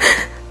sister.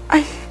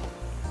 I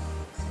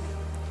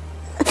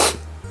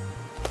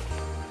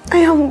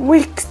am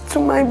weak to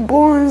my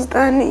bones,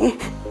 Danny.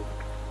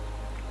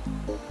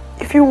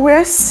 If you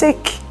were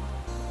sick,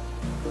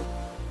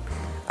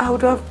 I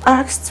would have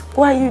asked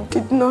why you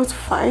did not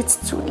fight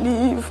to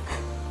leave.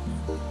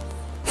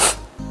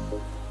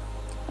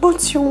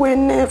 But you were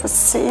never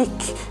sick.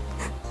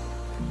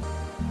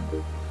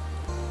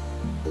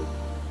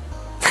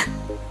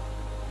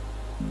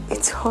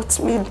 It hurt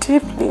me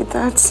deeply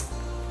that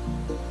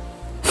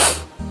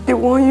the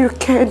one you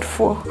cared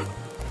for,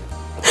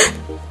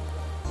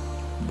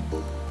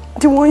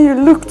 the one you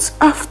looked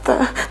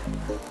after,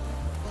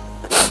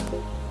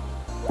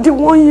 the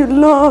one you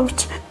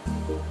loved,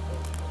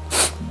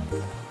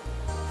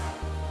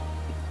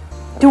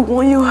 the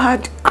one you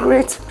had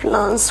great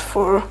plans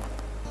for,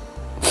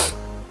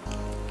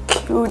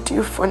 killed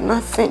you for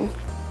nothing.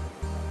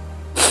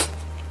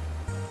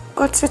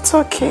 But it's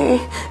okay.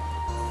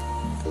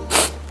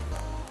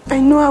 I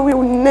know I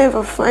will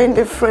never find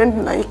a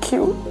friend like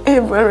you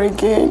ever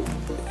again.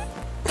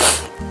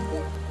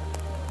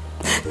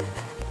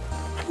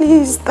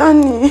 Please,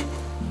 Danny,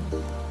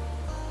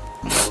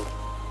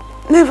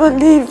 never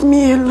leave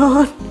me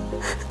alone.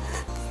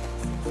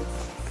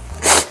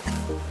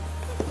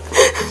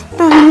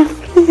 Danny,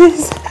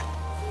 please.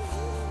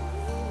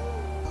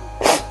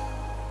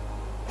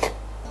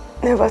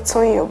 Never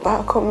turn your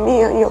back on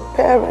me and your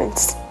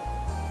parents.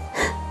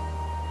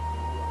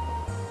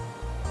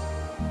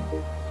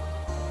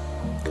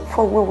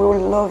 For we will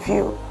love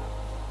you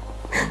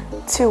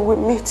till we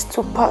meet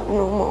to part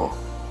no more.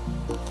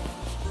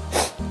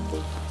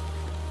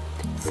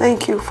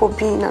 Thank you for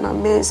being an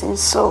amazing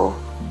soul,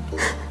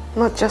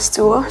 not just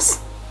to us,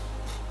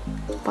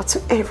 but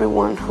to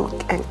everyone who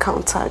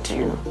encountered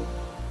you.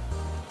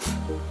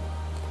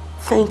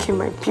 Thank you,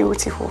 my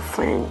beautiful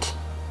friend.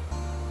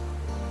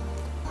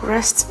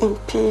 Rest in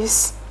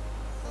peace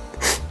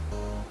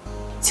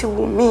till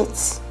we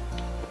meet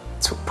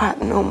to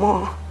part no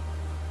more.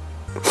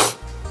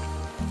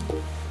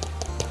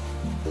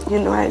 You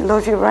know I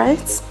love you,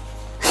 right?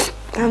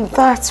 And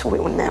that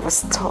will never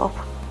stop.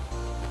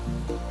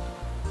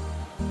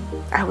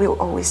 I will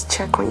always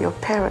check on your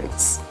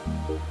parents.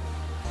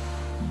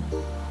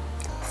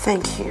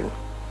 Thank you.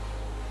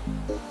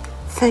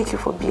 Thank you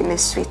for being a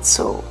sweet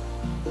soul.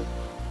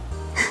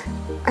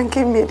 And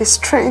give me the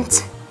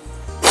strength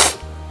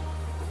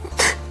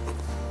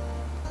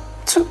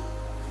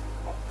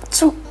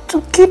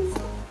to keep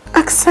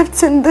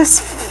accepting this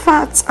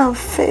fact and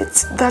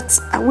fate that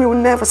I will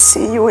never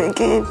see you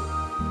again.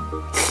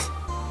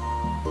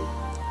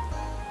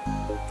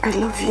 I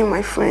love you,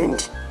 my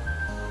friend.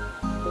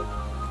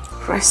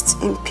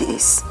 Rest in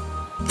peace.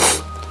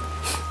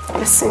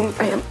 Listen,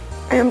 I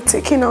am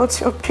taking out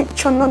your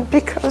picture not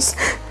because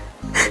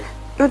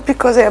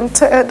I am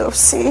tired of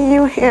seeing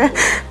you here,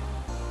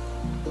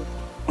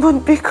 but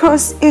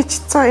because each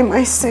time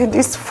I see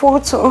this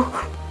photo,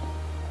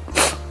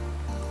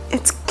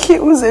 it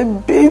kills a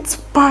big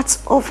part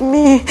of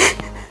me.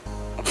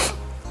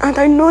 And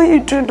I know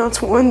you do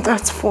not want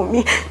that for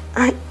me.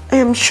 I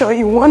am sure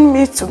you want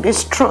me to be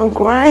strong,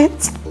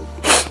 right?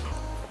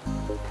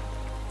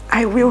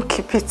 I will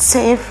keep it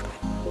safe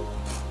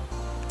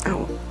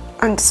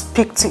and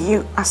speak to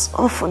you as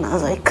often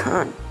as I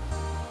can.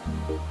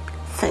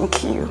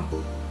 Thank you.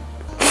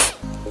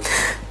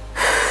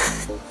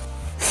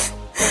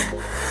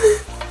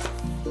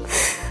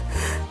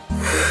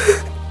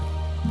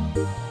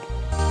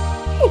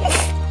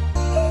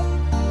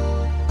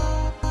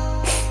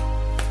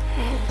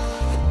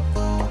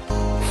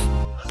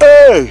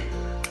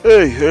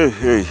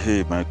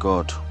 Hey, my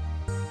God.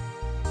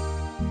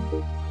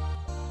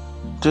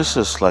 This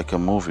is like a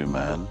movie,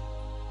 man.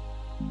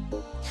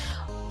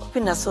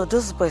 Opina, so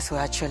those boys were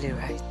actually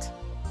right.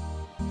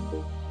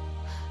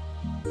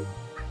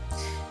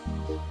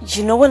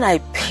 You know, when I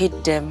paid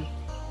them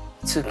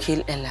to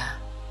kill Ella,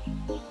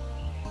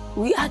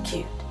 we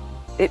argued.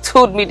 They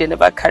told me they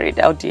never carried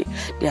out the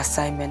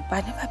assignment,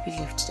 but I never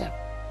believed them.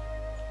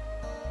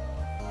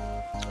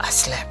 I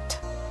slept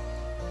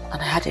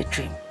and I had a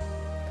dream.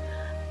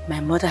 My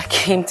mother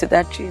came to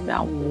that dream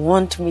and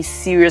warned me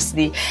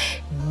seriously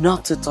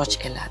not to touch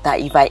Ella, that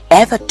if I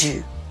ever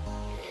do,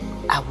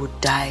 I would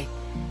die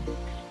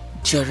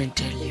during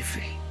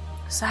delivery.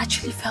 So I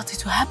actually felt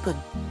it would happen.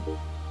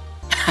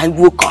 I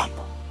woke up.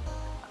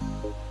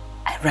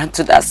 I ran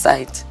to that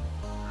side.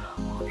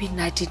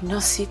 I did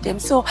not see them,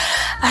 so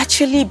I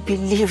actually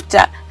believed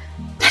that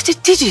they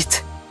did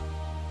it.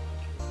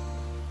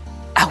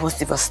 I was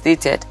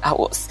devastated. I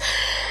was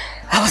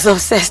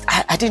obsessed.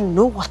 I didn't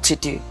know what to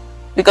do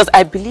because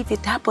I believed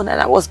it happened and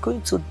I was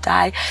going to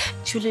die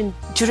during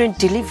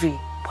delivery,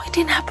 but it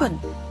didn't happen.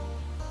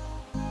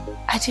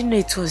 I didn't know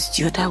it was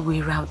the other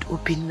way around,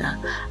 Obinna.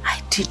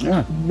 I did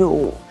not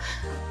know.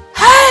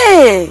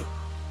 Hey!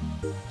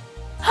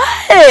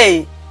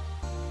 Hey!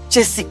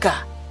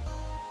 Jessica!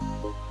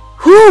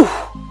 Whew!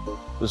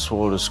 This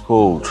world is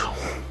cold.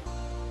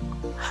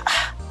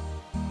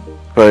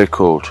 Very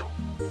cold.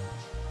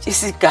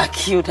 Jessica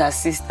killed her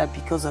sister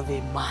because of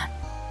a man.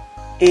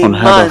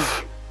 Unheard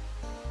of.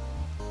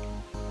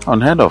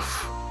 Unheard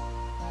of.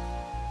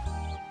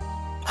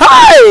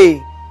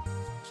 Hey!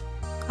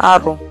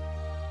 Aro.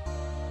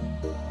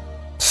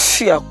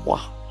 Fiakwa.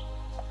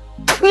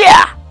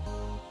 Yeah!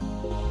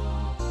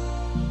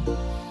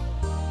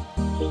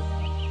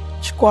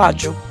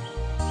 Chikwaju.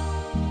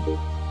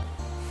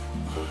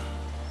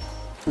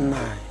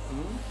 Nai.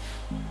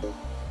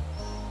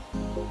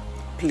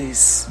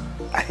 Please,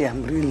 I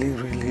am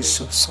really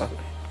so sorry.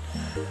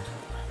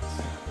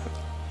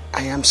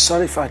 I am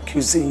sorry for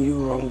accusing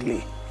you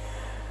wrongly.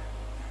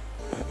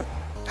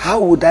 How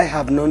would I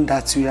have known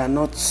that you are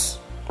not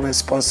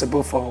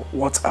responsible for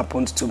what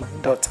happened to my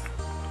daughter?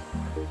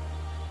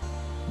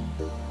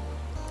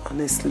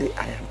 Honestly,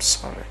 I am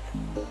sorry.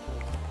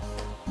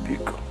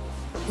 Biko.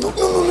 No.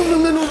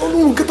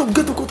 Get up,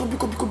 Biko.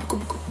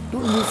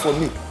 Don't move for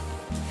me.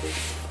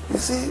 You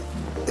see,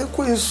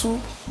 Ekwensu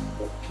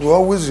will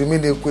always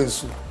remain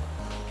Ekwensu.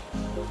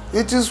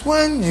 It is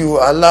when you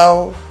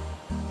allow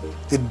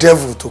the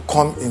devil to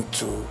come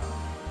into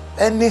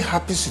any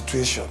happy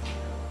situation,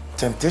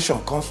 temptation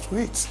comes to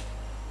it.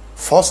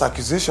 False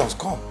accusations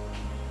come.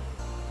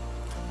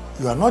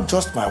 You are not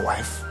just my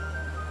wife,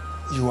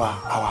 you are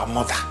our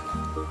mother.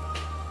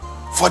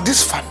 For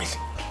this family.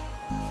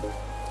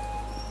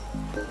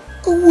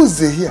 Who is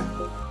here?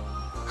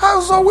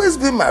 Has always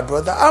been my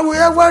brother. I will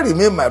ever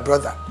remain my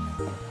brother.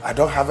 I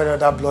don't have any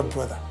other blood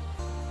brother.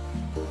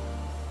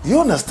 You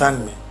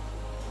understand me?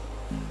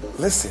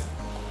 Listen,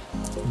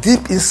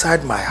 deep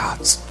inside my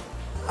heart,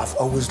 I've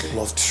always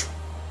loved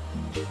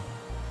you.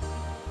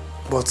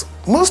 But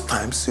most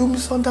times you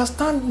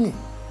misunderstand me.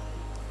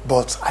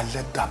 But I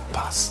let that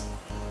pass.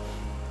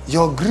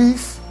 Your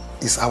grief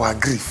is our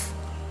grief.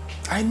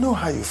 I know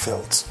how you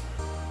felt.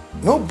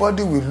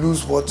 Nobody will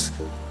lose what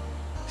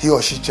he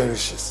or she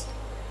cherishes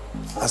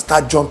and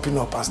start jumping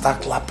up and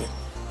start clapping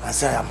and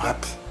say, I am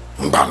happy.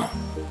 Mbano.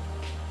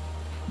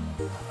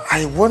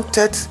 I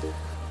wanted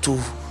to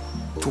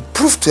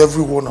prove to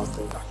every one of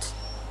them that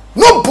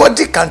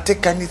nobody can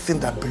take anything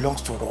that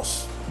belongs to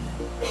us.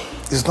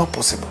 It's not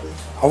possible.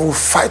 I will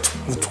fight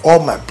with all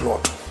my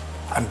blood.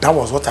 And that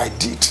was what I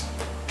did.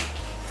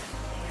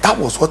 That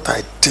was what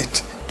I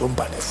did. Don't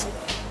ban it for.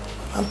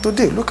 And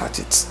today, look at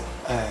it.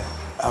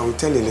 I will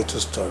tell you a little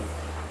story.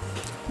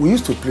 We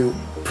used to play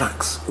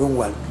pranks when we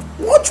were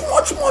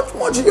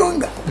much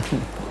younger.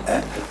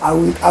 I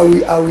will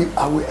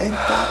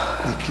enter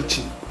the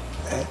kitchen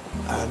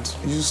and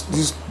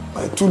use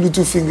my two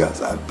little fingers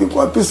and pick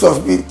one piece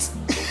of meat.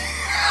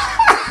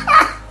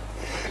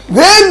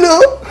 Then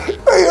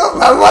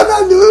my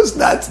mother knows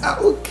that,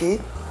 okay,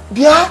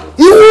 Bia,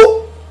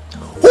 you,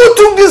 who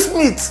took this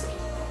meat?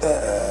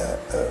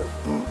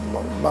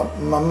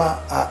 Mama,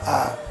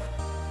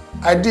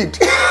 I did.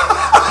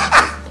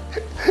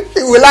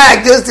 He will lie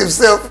against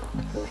himself.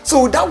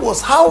 So that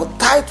was how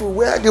tight we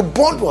were. The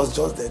bond was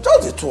just there,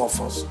 just the two of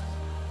us.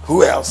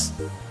 Who else?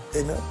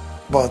 You know?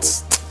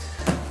 But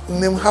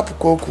name Happy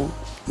Koku.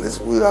 We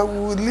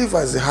live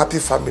as a happy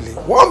family.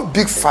 One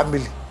big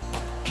family.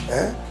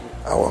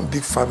 One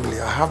big family.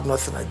 I have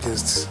nothing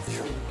against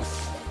you.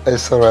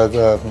 It's alright.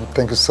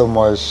 Thank you so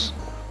much.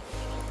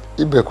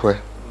 Ibekwe.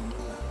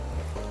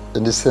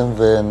 In the same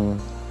vein,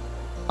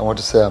 I want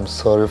to say I'm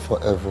sorry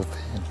for everything.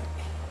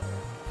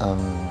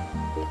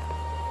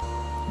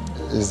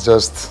 It's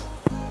just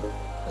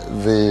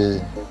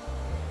the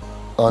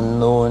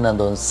unknown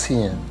and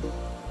unseen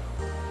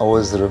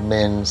always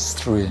remain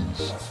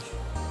strange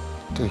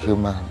to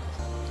humans.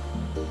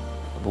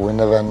 But we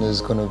never knew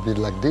it's going to be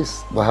like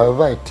this. But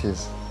however it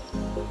is,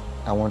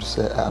 I want to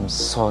say I'm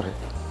sorry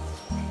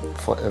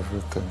for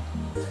everything.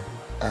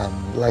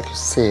 Like you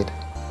said,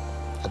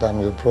 that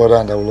I'm your brother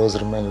and I will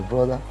always remain your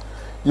brother.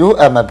 You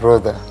are my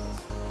brother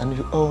and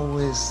you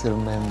always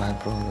remain my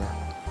brother.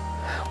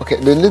 Okay,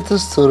 the little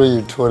story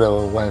you told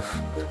our wife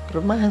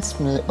reminds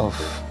me of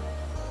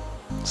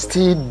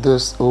still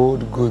those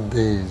old good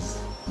days.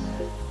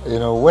 You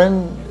know,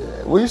 when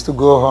we used to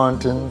go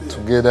hunting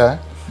together,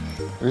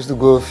 we used to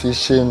go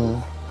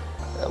fishing,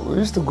 we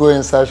used to go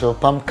in search of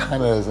palm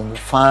kernels in the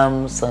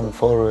farms and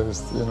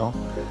forests, you know.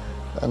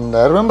 And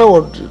I remember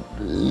what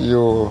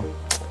you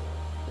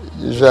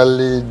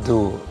usually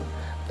do.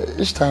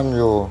 Each time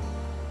you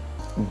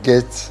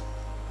get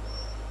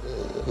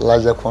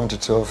larger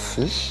quantity of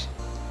fish,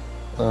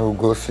 when we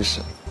go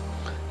fishing,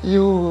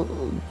 you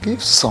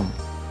give some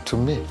to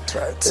me.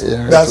 That's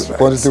right. That's right.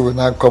 Quantity will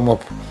now come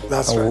up.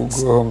 That's and right. we'll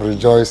go home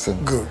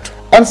rejoicing. Good.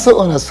 And so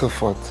on and so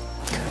forth.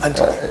 And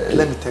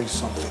let me tell you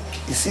something.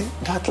 You see,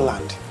 that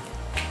land,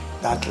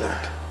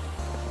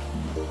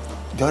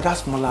 the other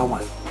smaller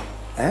one,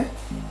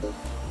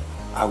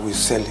 I will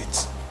sell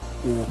it.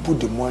 We will put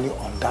the money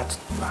on that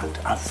land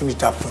and finish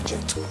that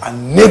project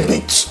and name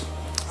it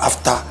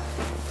after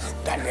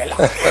that Daniela.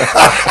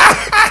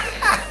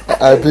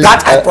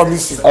 I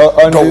promise you.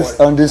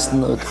 On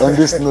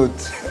this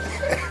note,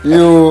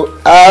 you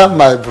are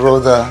my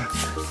brother,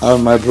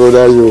 and my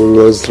brother you will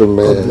always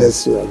remain. God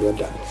bless you, my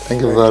brother.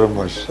 Thank you very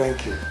much.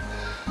 Thank you.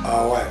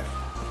 Our wife.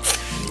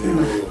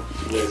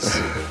 Bless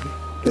you.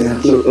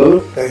 Thank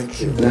you.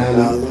 Thank you.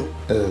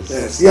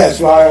 Yes.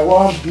 You are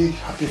one big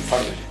happy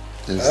family.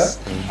 Yes.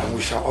 And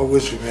we shall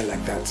always remain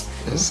like that.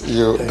 Yes.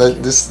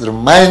 This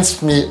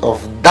reminds me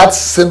of that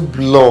same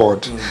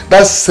blood,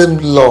 that same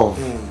love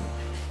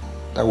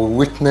that we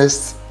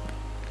witnessed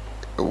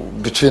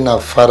between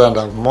our father and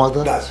our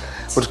mother,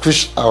 with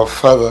which our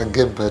father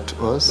gave birth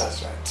to us.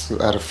 That's right. You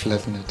are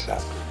reflecting it.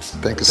 That's right.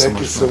 Thank you so much.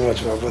 Thank you so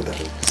much, my brother.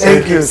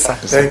 Thank you, sir.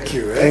 Thank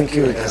you. Thank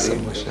you so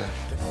much.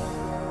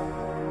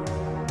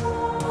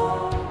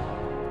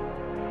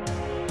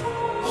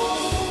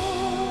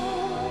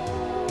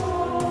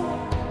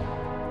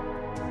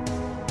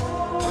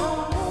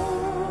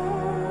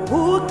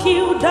 Who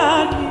killed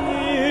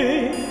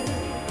Daniel,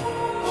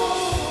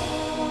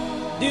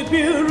 the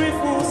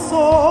beautiful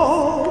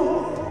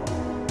soul?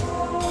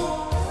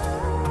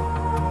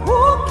 Who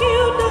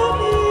killed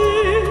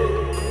Daniel,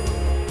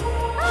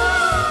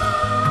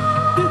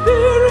 the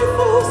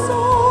beautiful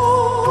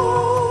soul?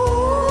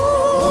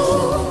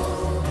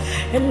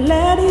 A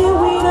lady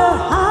with a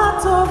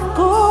heart of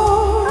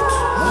gold,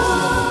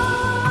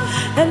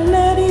 a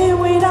lady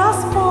with a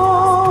spoon.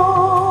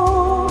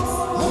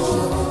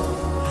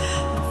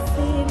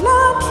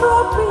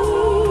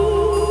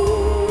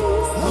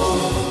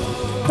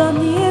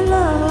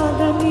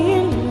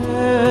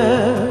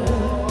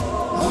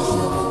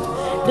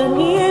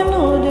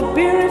 Daniela, the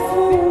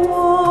beautiful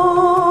one.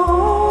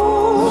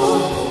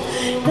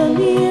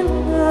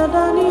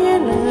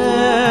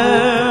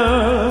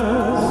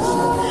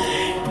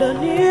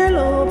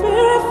 Daniela,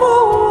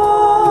 beautiful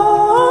one.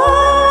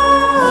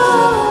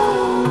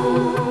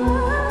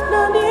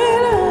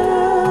 Daniela,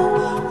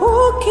 who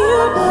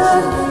killed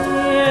Daniela?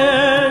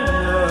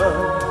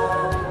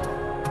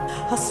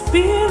 Her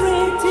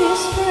spirit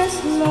is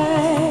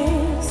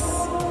restless,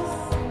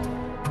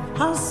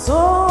 her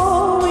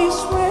soul is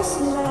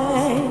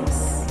restless,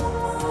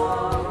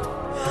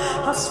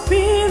 her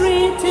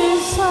spirit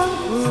is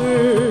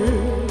hungry,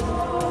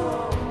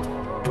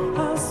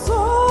 her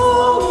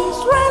soul is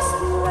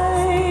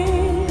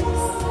restless,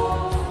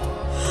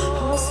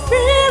 her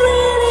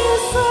spirit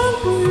is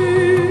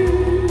hungry.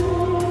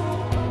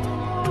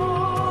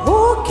 Who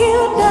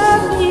killed her?